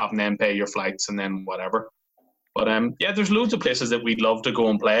better off having them pay your flights and then whatever. But yeah, there's loads of places that we'd love to go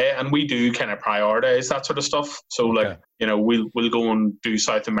and play, and we do kind of prioritize that sort of stuff. So like, you know, we'll go and do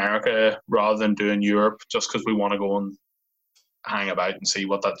South America rather than doing Europe, just because we want to go and hang about and see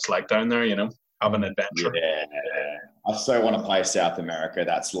what that's like down there, you know, have an adventure. Yeah, I so want to play South America.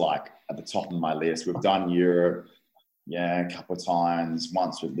 That's like at the top of my list. We've done Europe, a couple of times,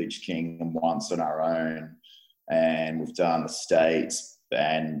 once with Lich King and once on our own. And we've done the States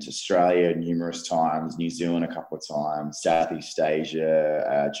and Australia numerous times, New Zealand a couple of times, Southeast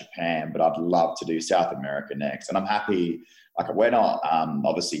Asia, Japan. But I'd love to do South America next. And I'm happy. Like, we're not,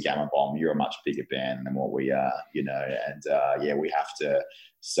 obviously Gamma Bomb, you're a much bigger band than what we are, you know, and we have to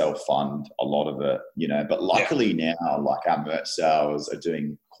self-fund a lot of it, you know, but luckily now, like, our merch sales are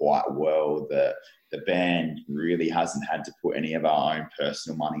doing quite well. The band really hasn't had to put any of our own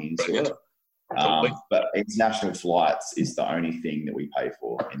personal money into it. But international flights is the only thing that we pay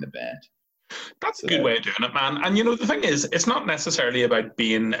for in the band. That's a good way of doing it, man. And, you know, the thing is, it's not necessarily about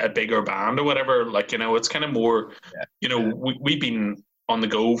being a bigger band or whatever. Like, you know, it's kind of more, you know, we've been on the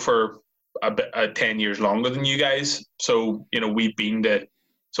go for 10 years longer than you guys. So, you know, we've been to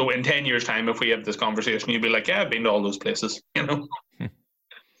So in 10 years' time, if we have this conversation, you'd be like, yeah, I've been to all those places, you know?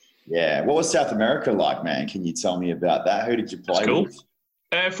 Yeah. What was South America like, man? Can you tell me about that? Who did you play with?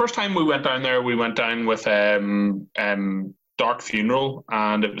 First time we went down there, we went down with Dark Funeral,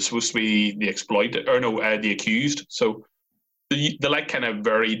 and it was supposed to be the the Accused. So the like kind of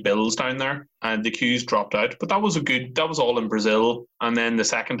varied bills down there, and the Accused dropped out. But that was all in Brazil. And then the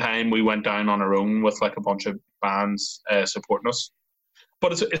second time we went down on our own with like a bunch of bands supporting us.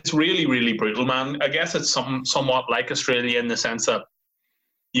 But it's really, really brutal, man. I guess it's somewhat like Australia in the sense that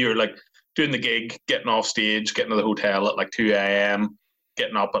you're like doing the gig, getting off stage, getting to the hotel at like 2 a.m.,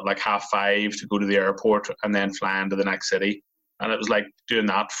 getting up at like 5:30 to go to the airport, and then flying to the next city. And it was like doing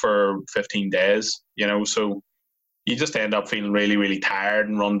that for 15 days, you know, so you just end up feeling really, really tired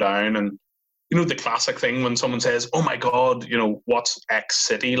and run down. And, you know, the classic thing when someone says, oh my God, you know, what's X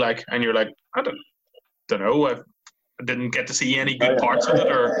city like? And you're like, I don't know. I didn't get to see any good parts of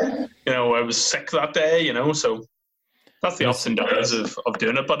it, or, you know, I was sick that day, you know, so that's the ups and downs of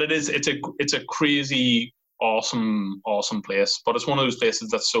doing it. But it's a crazy, awesome place. But it's one of those places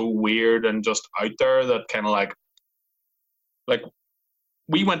that's so weird and just out there that kind of like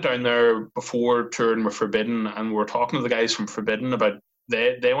we went down there before touring with Forbidden, and we were talking to the guys from Forbidden about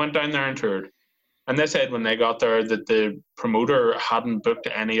they went down there and toured, and they said when they got there that the promoter hadn't booked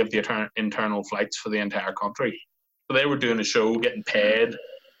any of the internal flights for the entire country. So they were doing a show, getting paid,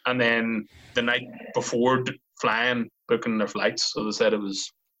 and then the night before flying, booking their flights. So they said it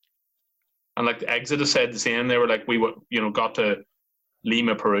was, and like the Exodus said the same. They were like, we got to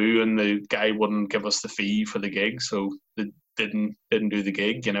Lima, Peru, and the guy wouldn't give us the fee for the gig, so they didn't do the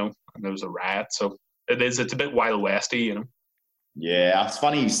gig, you know, and there was a riot. So it's a bit Wild Westy, you know. Yeah, it's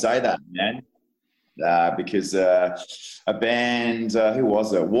funny you say that, man. Because a band, who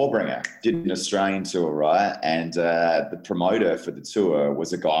was it? Warbringer did an Australian tour, right? And the promoter for the tour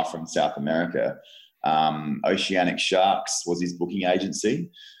was a guy from South America. Oceanic Sharks was his booking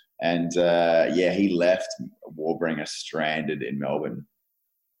agency. And he left Warbringer stranded in Melbourne.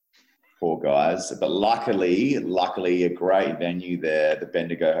 Poor guys. But luckily, a great venue there, the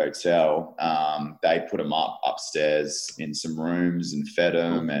Bendigo Hotel, they put them up upstairs in some rooms and fed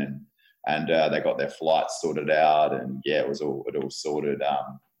them, and they got their flights sorted out, and it all sorted.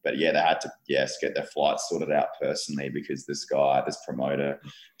 But they had to get their flights sorted out personally, because this promoter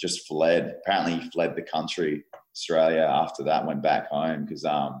just fled. Apparently he fled the country, Australia, after that, went back home because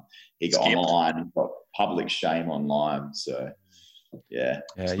he got online, got public shame online. So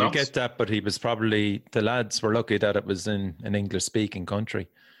you get that, but he was probably, the lads were lucky that it was in an English speaking country.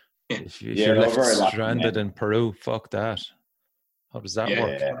 If you're left stranded in Peru, fuck that. How does that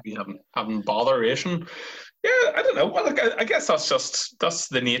work? Yeah, having botheration. Yeah, I don't know. Well, I guess that's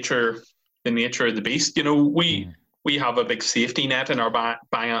the nature of the beast. You know, we have a big safety net in our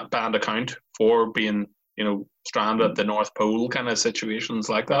band account for being, you know, stranded at the North Pole kind of situations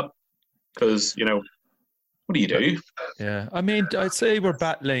like that. Because, you know, what do you do? Yeah, I mean, I'd say we're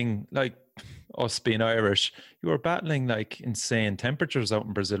battling, like us being Irish, you were battling like insane temperatures out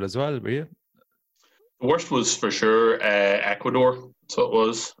in Brazil as well, were you? The worst was for sure Ecuador. So it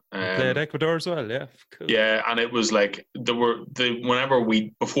was. Played Ecuador as well, yeah. Cool. Yeah, and it was like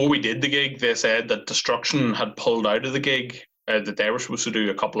before we did the gig, they said that Destruction had pulled out of the gig that they were supposed to do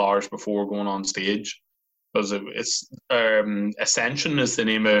a couple hours before going on stage, because it's Ascension is the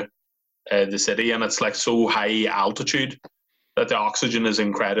name of the city, and it's like so high altitude that the oxygen is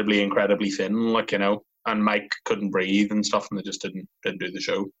incredibly, incredibly thin, like, you know, and Mike couldn't breathe and stuff, and they just didn't do the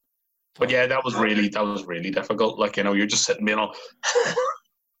show. But yeah, that was really difficult. Like, you know, you're just sitting being all.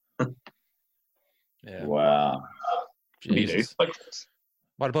 Yeah. Wow. Jesus.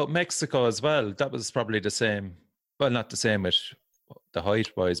 What about Mexico as well? That was probably the same. Well, not the same with the height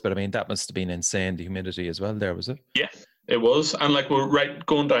wise, but I mean, that must have been insane, the humidity as well there, was it? Yeah, it was. And like, we're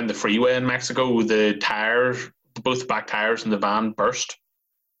going down the freeway in Mexico, the tires, both back tires in the van burst.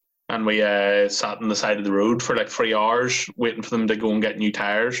 And we sat on the side of the road for like 3 hours waiting for them to go and get new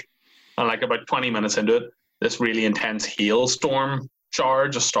tires. And like about 20 minutes into it, this really intense hailstorm shower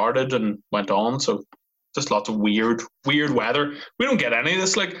just started and went on. So just lots of weird weather. We don't get any of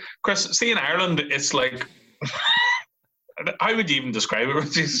this. Like, Chris, see, in Ireland, it's like, how would you even describe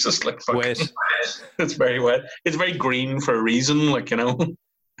it? It's just like wet. It's very wet. It's very green for a reason, like, you know.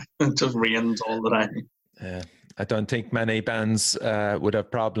 It just rains all the time. Yeah. I don't think many bands would have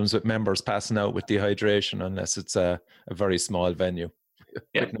problems with members passing out with dehydration unless it's a very small venue.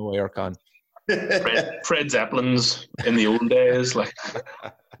 Yeah. With no aircon. Fred Zeppelin's in the old days, like.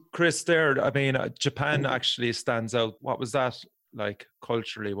 Chris, there, I mean, Japan actually stands out. What was that like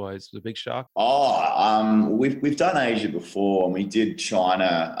culturally wise? Was it a big shock? We've done Asia before, and we did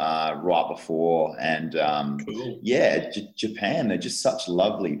China right before, and Cool. Japan. They're just such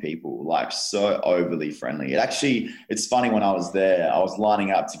lovely people, like so overly friendly. It's funny, when I was there, I was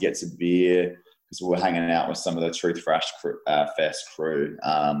lining up to get some beer because we were hanging out with some of the Truth Fest crew,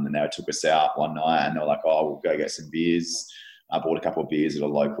 and they took us out one night, and they were like, "Oh, we'll go get some beers." I bought a couple of beers at a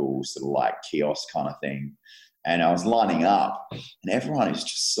local sort of like kiosk kind of thing. And I was lining up, and everyone is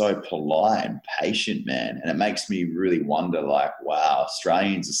just so polite and patient, man. And it makes me really wonder, like, wow,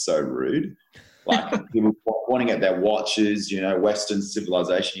 Australians are so rude. Like, people wanting at their watches, Western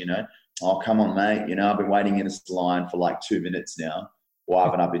civilization, oh, come on, mate. I've been waiting in this line for like 2 minutes now. Why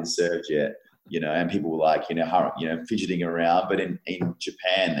haven't I been served yet? And people were like, fidgeting around. But in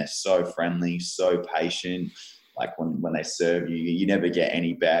Japan, they're so friendly, so patient. Like when they serve you, you never get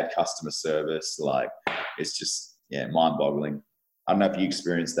any bad customer service. Like, it's just, mind-boggling. I don't know if you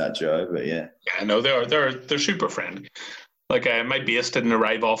experienced that, Joe, but yeah. Yeah, no, they're super friendly. Like, my bass didn't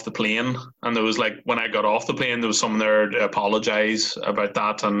arrive off the plane, and there was like, when I got off the plane, there was someone there to apologise about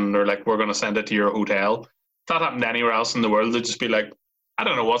that, and they're like, "We're going to send it to your hotel." If that happened anywhere else in the world, they'd just be like, "I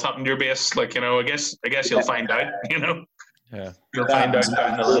don't know what's happened to your bass. Like, I guess you'll find out. Yeah. You'll find out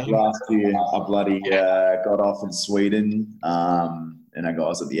down the line." Last year, I bloody got off in Sweden, and I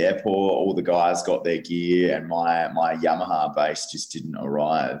was at the airport. All the guys got their gear, and my Yamaha bass just didn't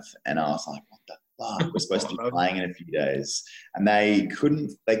arrive. And I was like, "What the fuck? We're supposed to be playing in a few days," and they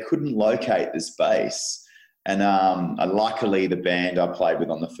couldn't locate this bass. And luckily, the band I played with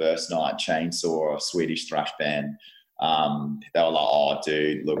on the first night, Chainsaw, a Swedish thrash band. They were like, "Oh,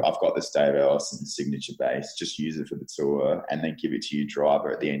 dude, look, I've got this Dave Ellison signature bass. Just use it for the tour, and then give it to your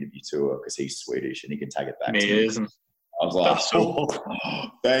driver at the end of your tour because he's Swedish and he can take it back." Amazing. I was like,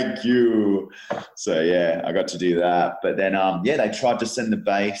 "Thank you." So yeah, I got to do that. But then, they tried to send the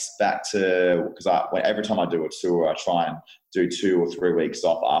bass back to, because every time I do a tour, I try and do 2 or 3 weeks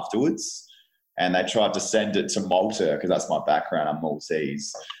off afterwards. And they tried to send it to Malta because that's my background. I'm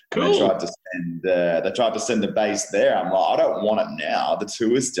Maltese. Cool. And they tried to send the bass there. I'm like, "I don't want it now. The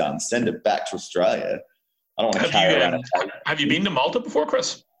tour's done. Send it back to Australia. I don't want to carry around." Have you been to Malta before,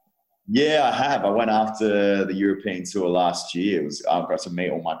 Chris? Yeah, I have. I went after the European tour last year. I got to meet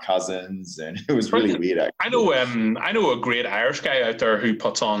all my cousins, and it was really weird. Actually. I know a great Irish guy out there who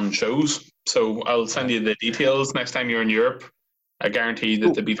puts on shows. So I'll send you the details next time you're in Europe. I guarantee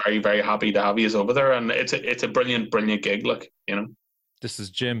that they'd be very, very happy to have you over there, and it's a brilliant, brilliant gig. Like, This is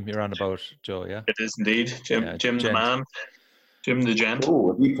Jim you're on about, Joe, yeah? It is indeed. Jim the man. Jim the gent.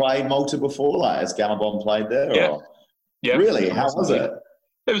 Cool. Have you played Malta before? Like, has Gamma Bomb played there? Yeah. Or? Yeah. Really? How was it?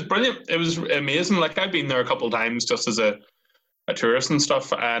 It was brilliant. It was amazing. Like, I've been there a couple of times just as a tourist and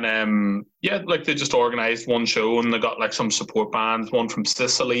stuff. And like, they just organised one show, and they got like some support bands, one from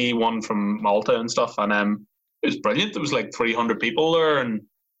Sicily, one from Malta and stuff. And it was brilliant. There was like 300 people there, and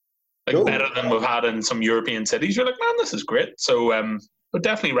like cool. Better than we've had in some European cities. You're like, "Man, this is great." So I would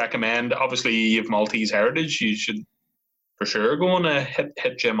definitely recommend. Obviously, you have Maltese heritage. You should for sure go and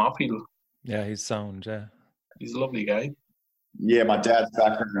hit Jim up. He's sound. Yeah, he's a lovely guy. Yeah, my dad's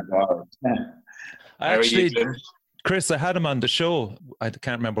background. Actually, Chris, I had him on the show. I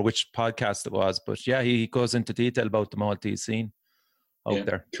can't remember which podcast it was, but yeah, he goes into detail about the Maltese scene out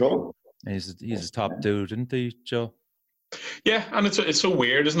there. Cool. He's a top dude, isn't he, Joe? Yeah, and it's so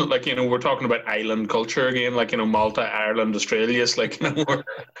weird, isn't it? Like, we're talking about island culture again, like, Malta, Ireland, Australia. It's like,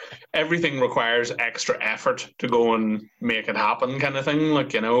 everything requires extra effort to go and make it happen, kind of thing.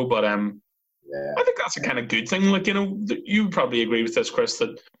 Like, but I think that's a kind of good thing. Like, you probably agree with this, Chris,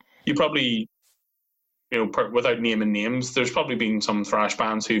 that you probably, without naming names, there's probably been some thrash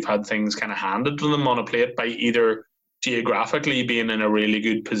bands who've had things kind of handed to them on a plate by either geographically being in a really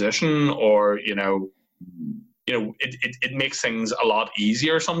good position, or it makes things a lot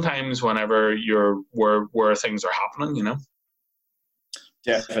easier sometimes whenever you're where things are happening.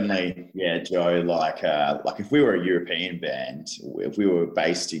 Definitely, yeah, Joe. Like if we were a European band, if we were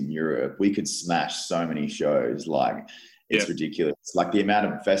based in Europe, we could smash so many shows. Like, it's ridiculous. Like, the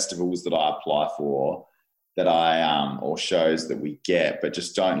amount of festivals that I apply for, or shows that we get, but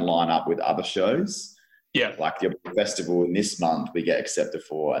just don't line up with other shows. Yeah. Like, the festival in this month we get accepted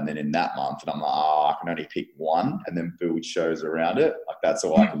for, and then in that month, and I'm like, I can only pick one and then build shows around it. Like, that's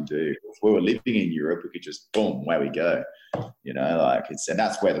all I can do. If we were living in Europe, we could just boom, where we go. And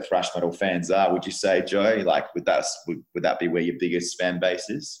that's where the thrash metal fans are. Would you say, Joe? Like, would that be where your biggest fan base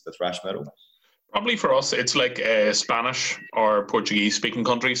is for thrash metal? Probably for us, it's like Spanish or Portuguese speaking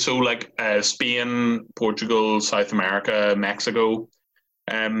countries. So like Spain, Portugal, South America, Mexico.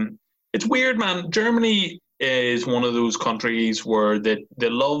 It's weird, man. Germany is one of those countries where they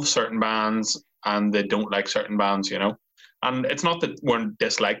love certain bands and they don't like certain bands, you know. And it's not that we're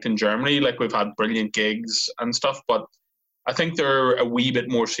disliked in Germany, like we've had brilliant gigs and stuff, but I think they're a wee bit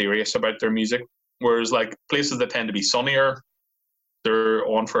more serious about their music. Whereas like places that tend to be sunnier, they're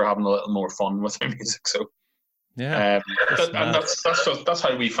on for having a little more fun with their music. So yeah, that's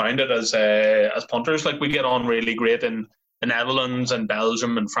how we find it as punters. Like we get on really great in the Netherlands and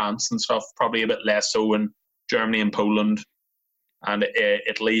Belgium and France and stuff. Probably a bit less so in Germany and Poland and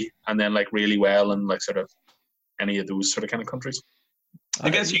Italy, and then like really well in like sort of any of those sort of kind of countries. I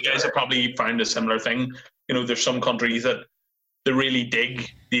guess you guys have probably found a similar thing. You know, there's some countries that they really dig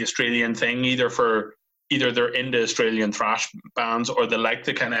the Australian thing, either they're into Australian thrash bands, or they like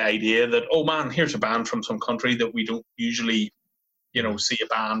the kind of idea that, oh man, here's a band from some country that we don't usually, you know, see a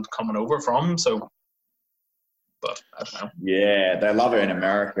band coming over from. So, but I don't know. Yeah, they love it in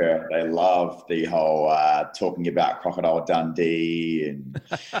America. They love the whole talking about Crocodile Dundee and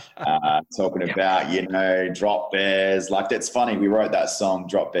talking about, you know, Drop Bears. Like, that's funny. We wrote that song,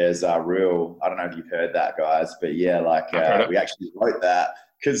 Drop Bears Are Real. I don't know if you've heard that, guys, but yeah, like we actually wrote that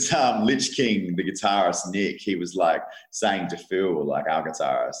because Lich King, the guitarist, Nick, he was like saying to Phil, like our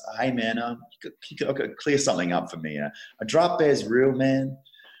guitarist, hey man, you could clear something up for me. A Drop Bears real, man.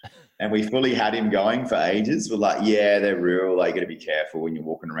 And we fully had him going for ages. We're like, yeah, they're real. Like, you got to be careful when you're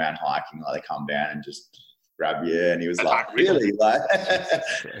walking around hiking. Like, they come down and just grab you. And he was like, really? Like,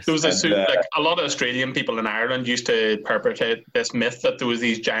 there was like a lot of Australian people in Ireland used to perpetrate this myth that there was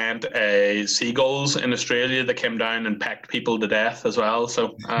these giant seagulls in Australia that came down and pecked people to death as well.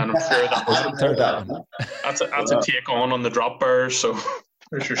 So, and I'm sure that's a take on the Drop Bears. So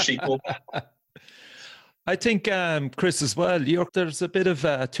there's your sequel. I think, Chris, as well, there's a bit of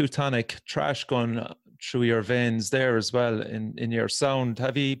Teutonic trash going through your veins there as well in your sound.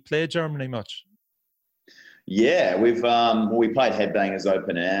 Have you played Germany much? Yeah, we played Headbangers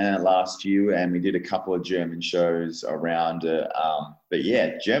Open Air last year, and we did a couple of German shows around it. But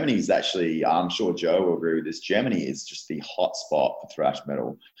yeah, Germany's actually, I'm sure Joe will agree with this, Germany is just the hot spot for thrash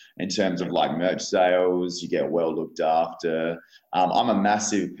metal in terms of like merch sales. You get well looked after. I'm a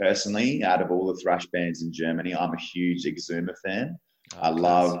massive, personally, out of all the thrash bands in Germany, I'm a huge Exuma fan. I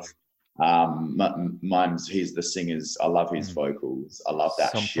love he's the singers. I love his vocals. I love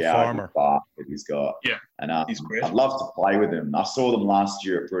that shout that he's got. Yeah, and he's great. I'd love to play with him. I saw them last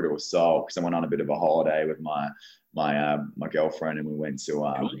year at Brutal Assault because I went on a bit of a holiday with my girlfriend, and we went to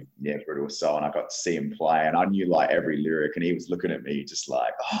Brutal Assault, and I got to see him play, and I knew like every lyric, and he was looking at me just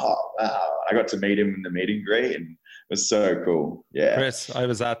like, oh wow. I got to meet him in the meet and greet, and it was so cool. Yeah, Chris, I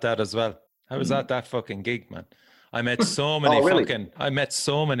was at that as well. I was at that fucking gig, man. I met so many I met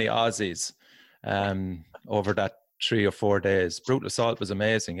so many Aussies over that 3 or 4 days. Brutal Assault was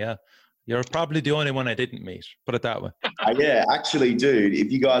amazing, yeah. You're probably the only one I didn't meet, put it that way. Yeah, actually, dude,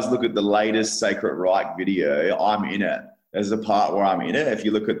 if you guys look at the latest Sacred Reich video, I'm in it. There's a part where I'm in it. If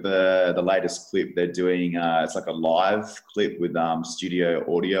you look at the latest clip, they're doing, it's like a live clip with studio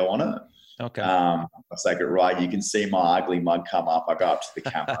audio on it. Okay. Sacred Reich, you can see my ugly mug come up. I go up to the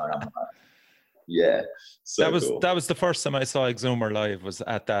camera and I'm like, yeah. So that was the first time I saw Exumer live, was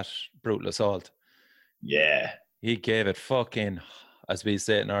at that Brutal Assault. Yeah. He gave it fucking, as we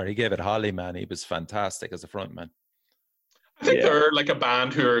say it now, he gave it Holly, man. He was fantastic as a frontman. I think they're like a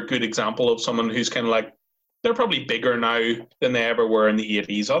band who are a good example of someone who's kind of like, they're probably bigger now than they ever were in the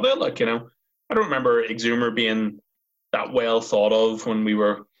 80s, are they? Like, you know, I don't remember Exumer being that well thought of when we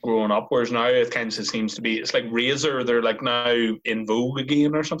were growing up, whereas now it kind of seems to be, it's like Razor, they're like now in vogue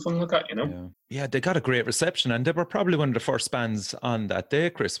again or something like that, you know? Yeah, they got a great reception, and they were probably one of the first bands on that day,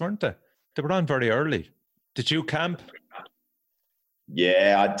 Chris, weren't they? They were on very early. Did you camp?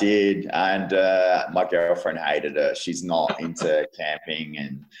 Yeah, I did, and my girlfriend hated it. She's not into camping,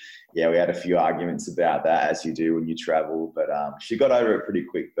 and yeah, we had a few arguments about that, as you do when you travel, but she got over it pretty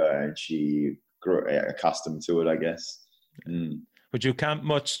quick though, and she grew accustomed to it, I guess. Would you camp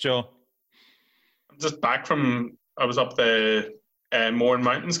much, Joe? Just back from, I was up the Mourne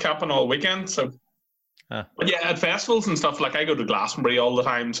Mountains camping all weekend. So, but yeah, at festivals and stuff, like I go to Glastonbury all the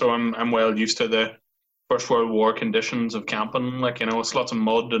time, so I'm well used to the First World War conditions of camping. Like, you know, it's lots of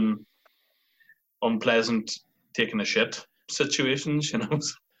mud and unpleasant taking a shit situations, you know.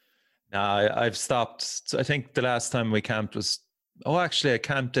 No, I've stopped. I think the last time we camped was, actually I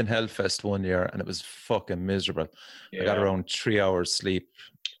camped in Hellfest one year and it was fucking miserable. I got around 3 hours sleep.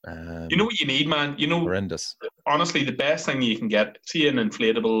 You know what you need, man? You know, horrendous. Honestly, the best thing you can get, see an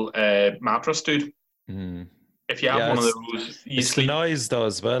inflatable mattress, dude. If you have one of those, it's the noise though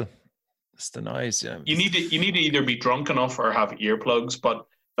as well. It's the noise, yeah. You need to either be drunk enough or have earplugs, but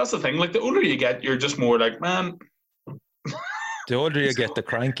That's the thing. Like, the older you get, you're just more like, man. The older you get, the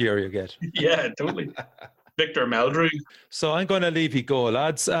crankier you get. Yeah, totally. Victor Meldrew. So I'm going to leave you go,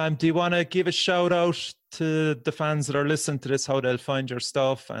 lads. Do you want to give a shout out to the fans that are listening to this, how they'll find your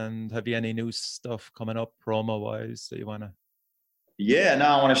stuff, and have you any new stuff coming up promo-wise that you want to? Yeah, no,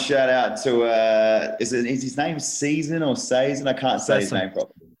 I want to shout out to, is his name Season or Saison? I can't say his name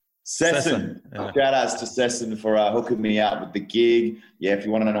properly. Sesson. Yeah. Shout outs to Sesson for hooking me up with the gig. Yeah, if you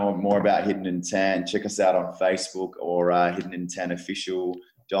want to know more about Hidden Intent, check us out on Facebook or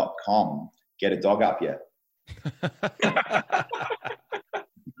hiddenintentofficial.com. Get a dog up yet.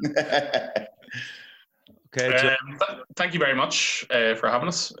 Okay. Thank you very much for having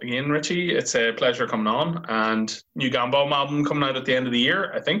us again, Richie. It's a pleasure coming on. And new Gambom album coming out at the end of the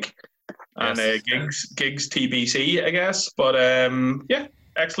year, I think. And gigs TBC, I guess. But yeah,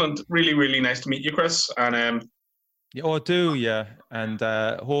 excellent. Really, really nice to meet you, Chris. And yeah. And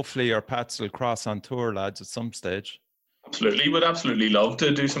hopefully our paths will cross on tour, lads, at some stage. Absolutely, would absolutely love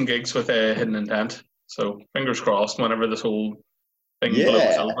to do some gigs with Hidden Intent. So fingers crossed. Whenever this whole thing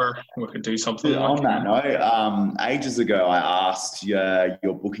blows over, we could do something. On that note, ages ago I asked your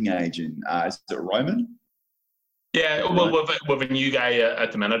booking agent, is it Roman? Yeah, well, with a new guy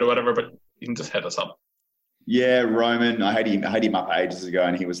at the minute or whatever, but you can just hit us up. Yeah, Roman. I had him up ages ago,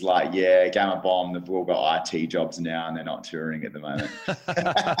 and he was like, "Yeah, Gamma Bomb. They've all got IT jobs now, and they're not touring at the moment."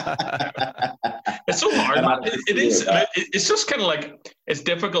 It's so hard. It is. It's just kind of like, it's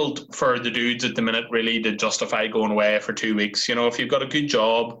difficult for the dudes at the minute, really, to justify going away for 2 weeks. You know, if you've got a good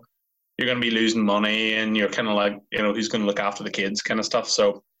job, you're going to be losing money, and you're kind of like, you know, who's going to look after the kids, kind of stuff.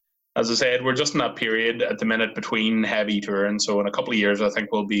 So, as I said, we're just in that period at the minute between heavy touring. So, in a couple of years, I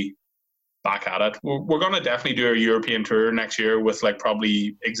think we'll be back at it. We're going to definitely do a European tour next year with like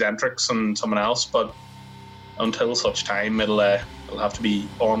probably Eccentrics and someone else, but until such time, it'll have to be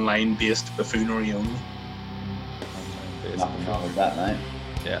online based buffoonery only. Nothing wrong with that, mate.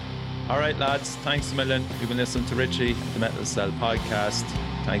 Yeah. All right, lads. Thanks a million. You've been listening to Richie, the Metal Cell podcast.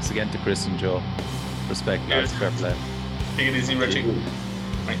 Thanks again to Chris and Joe. Respect, lads. Fair play. Take it easy, Richie.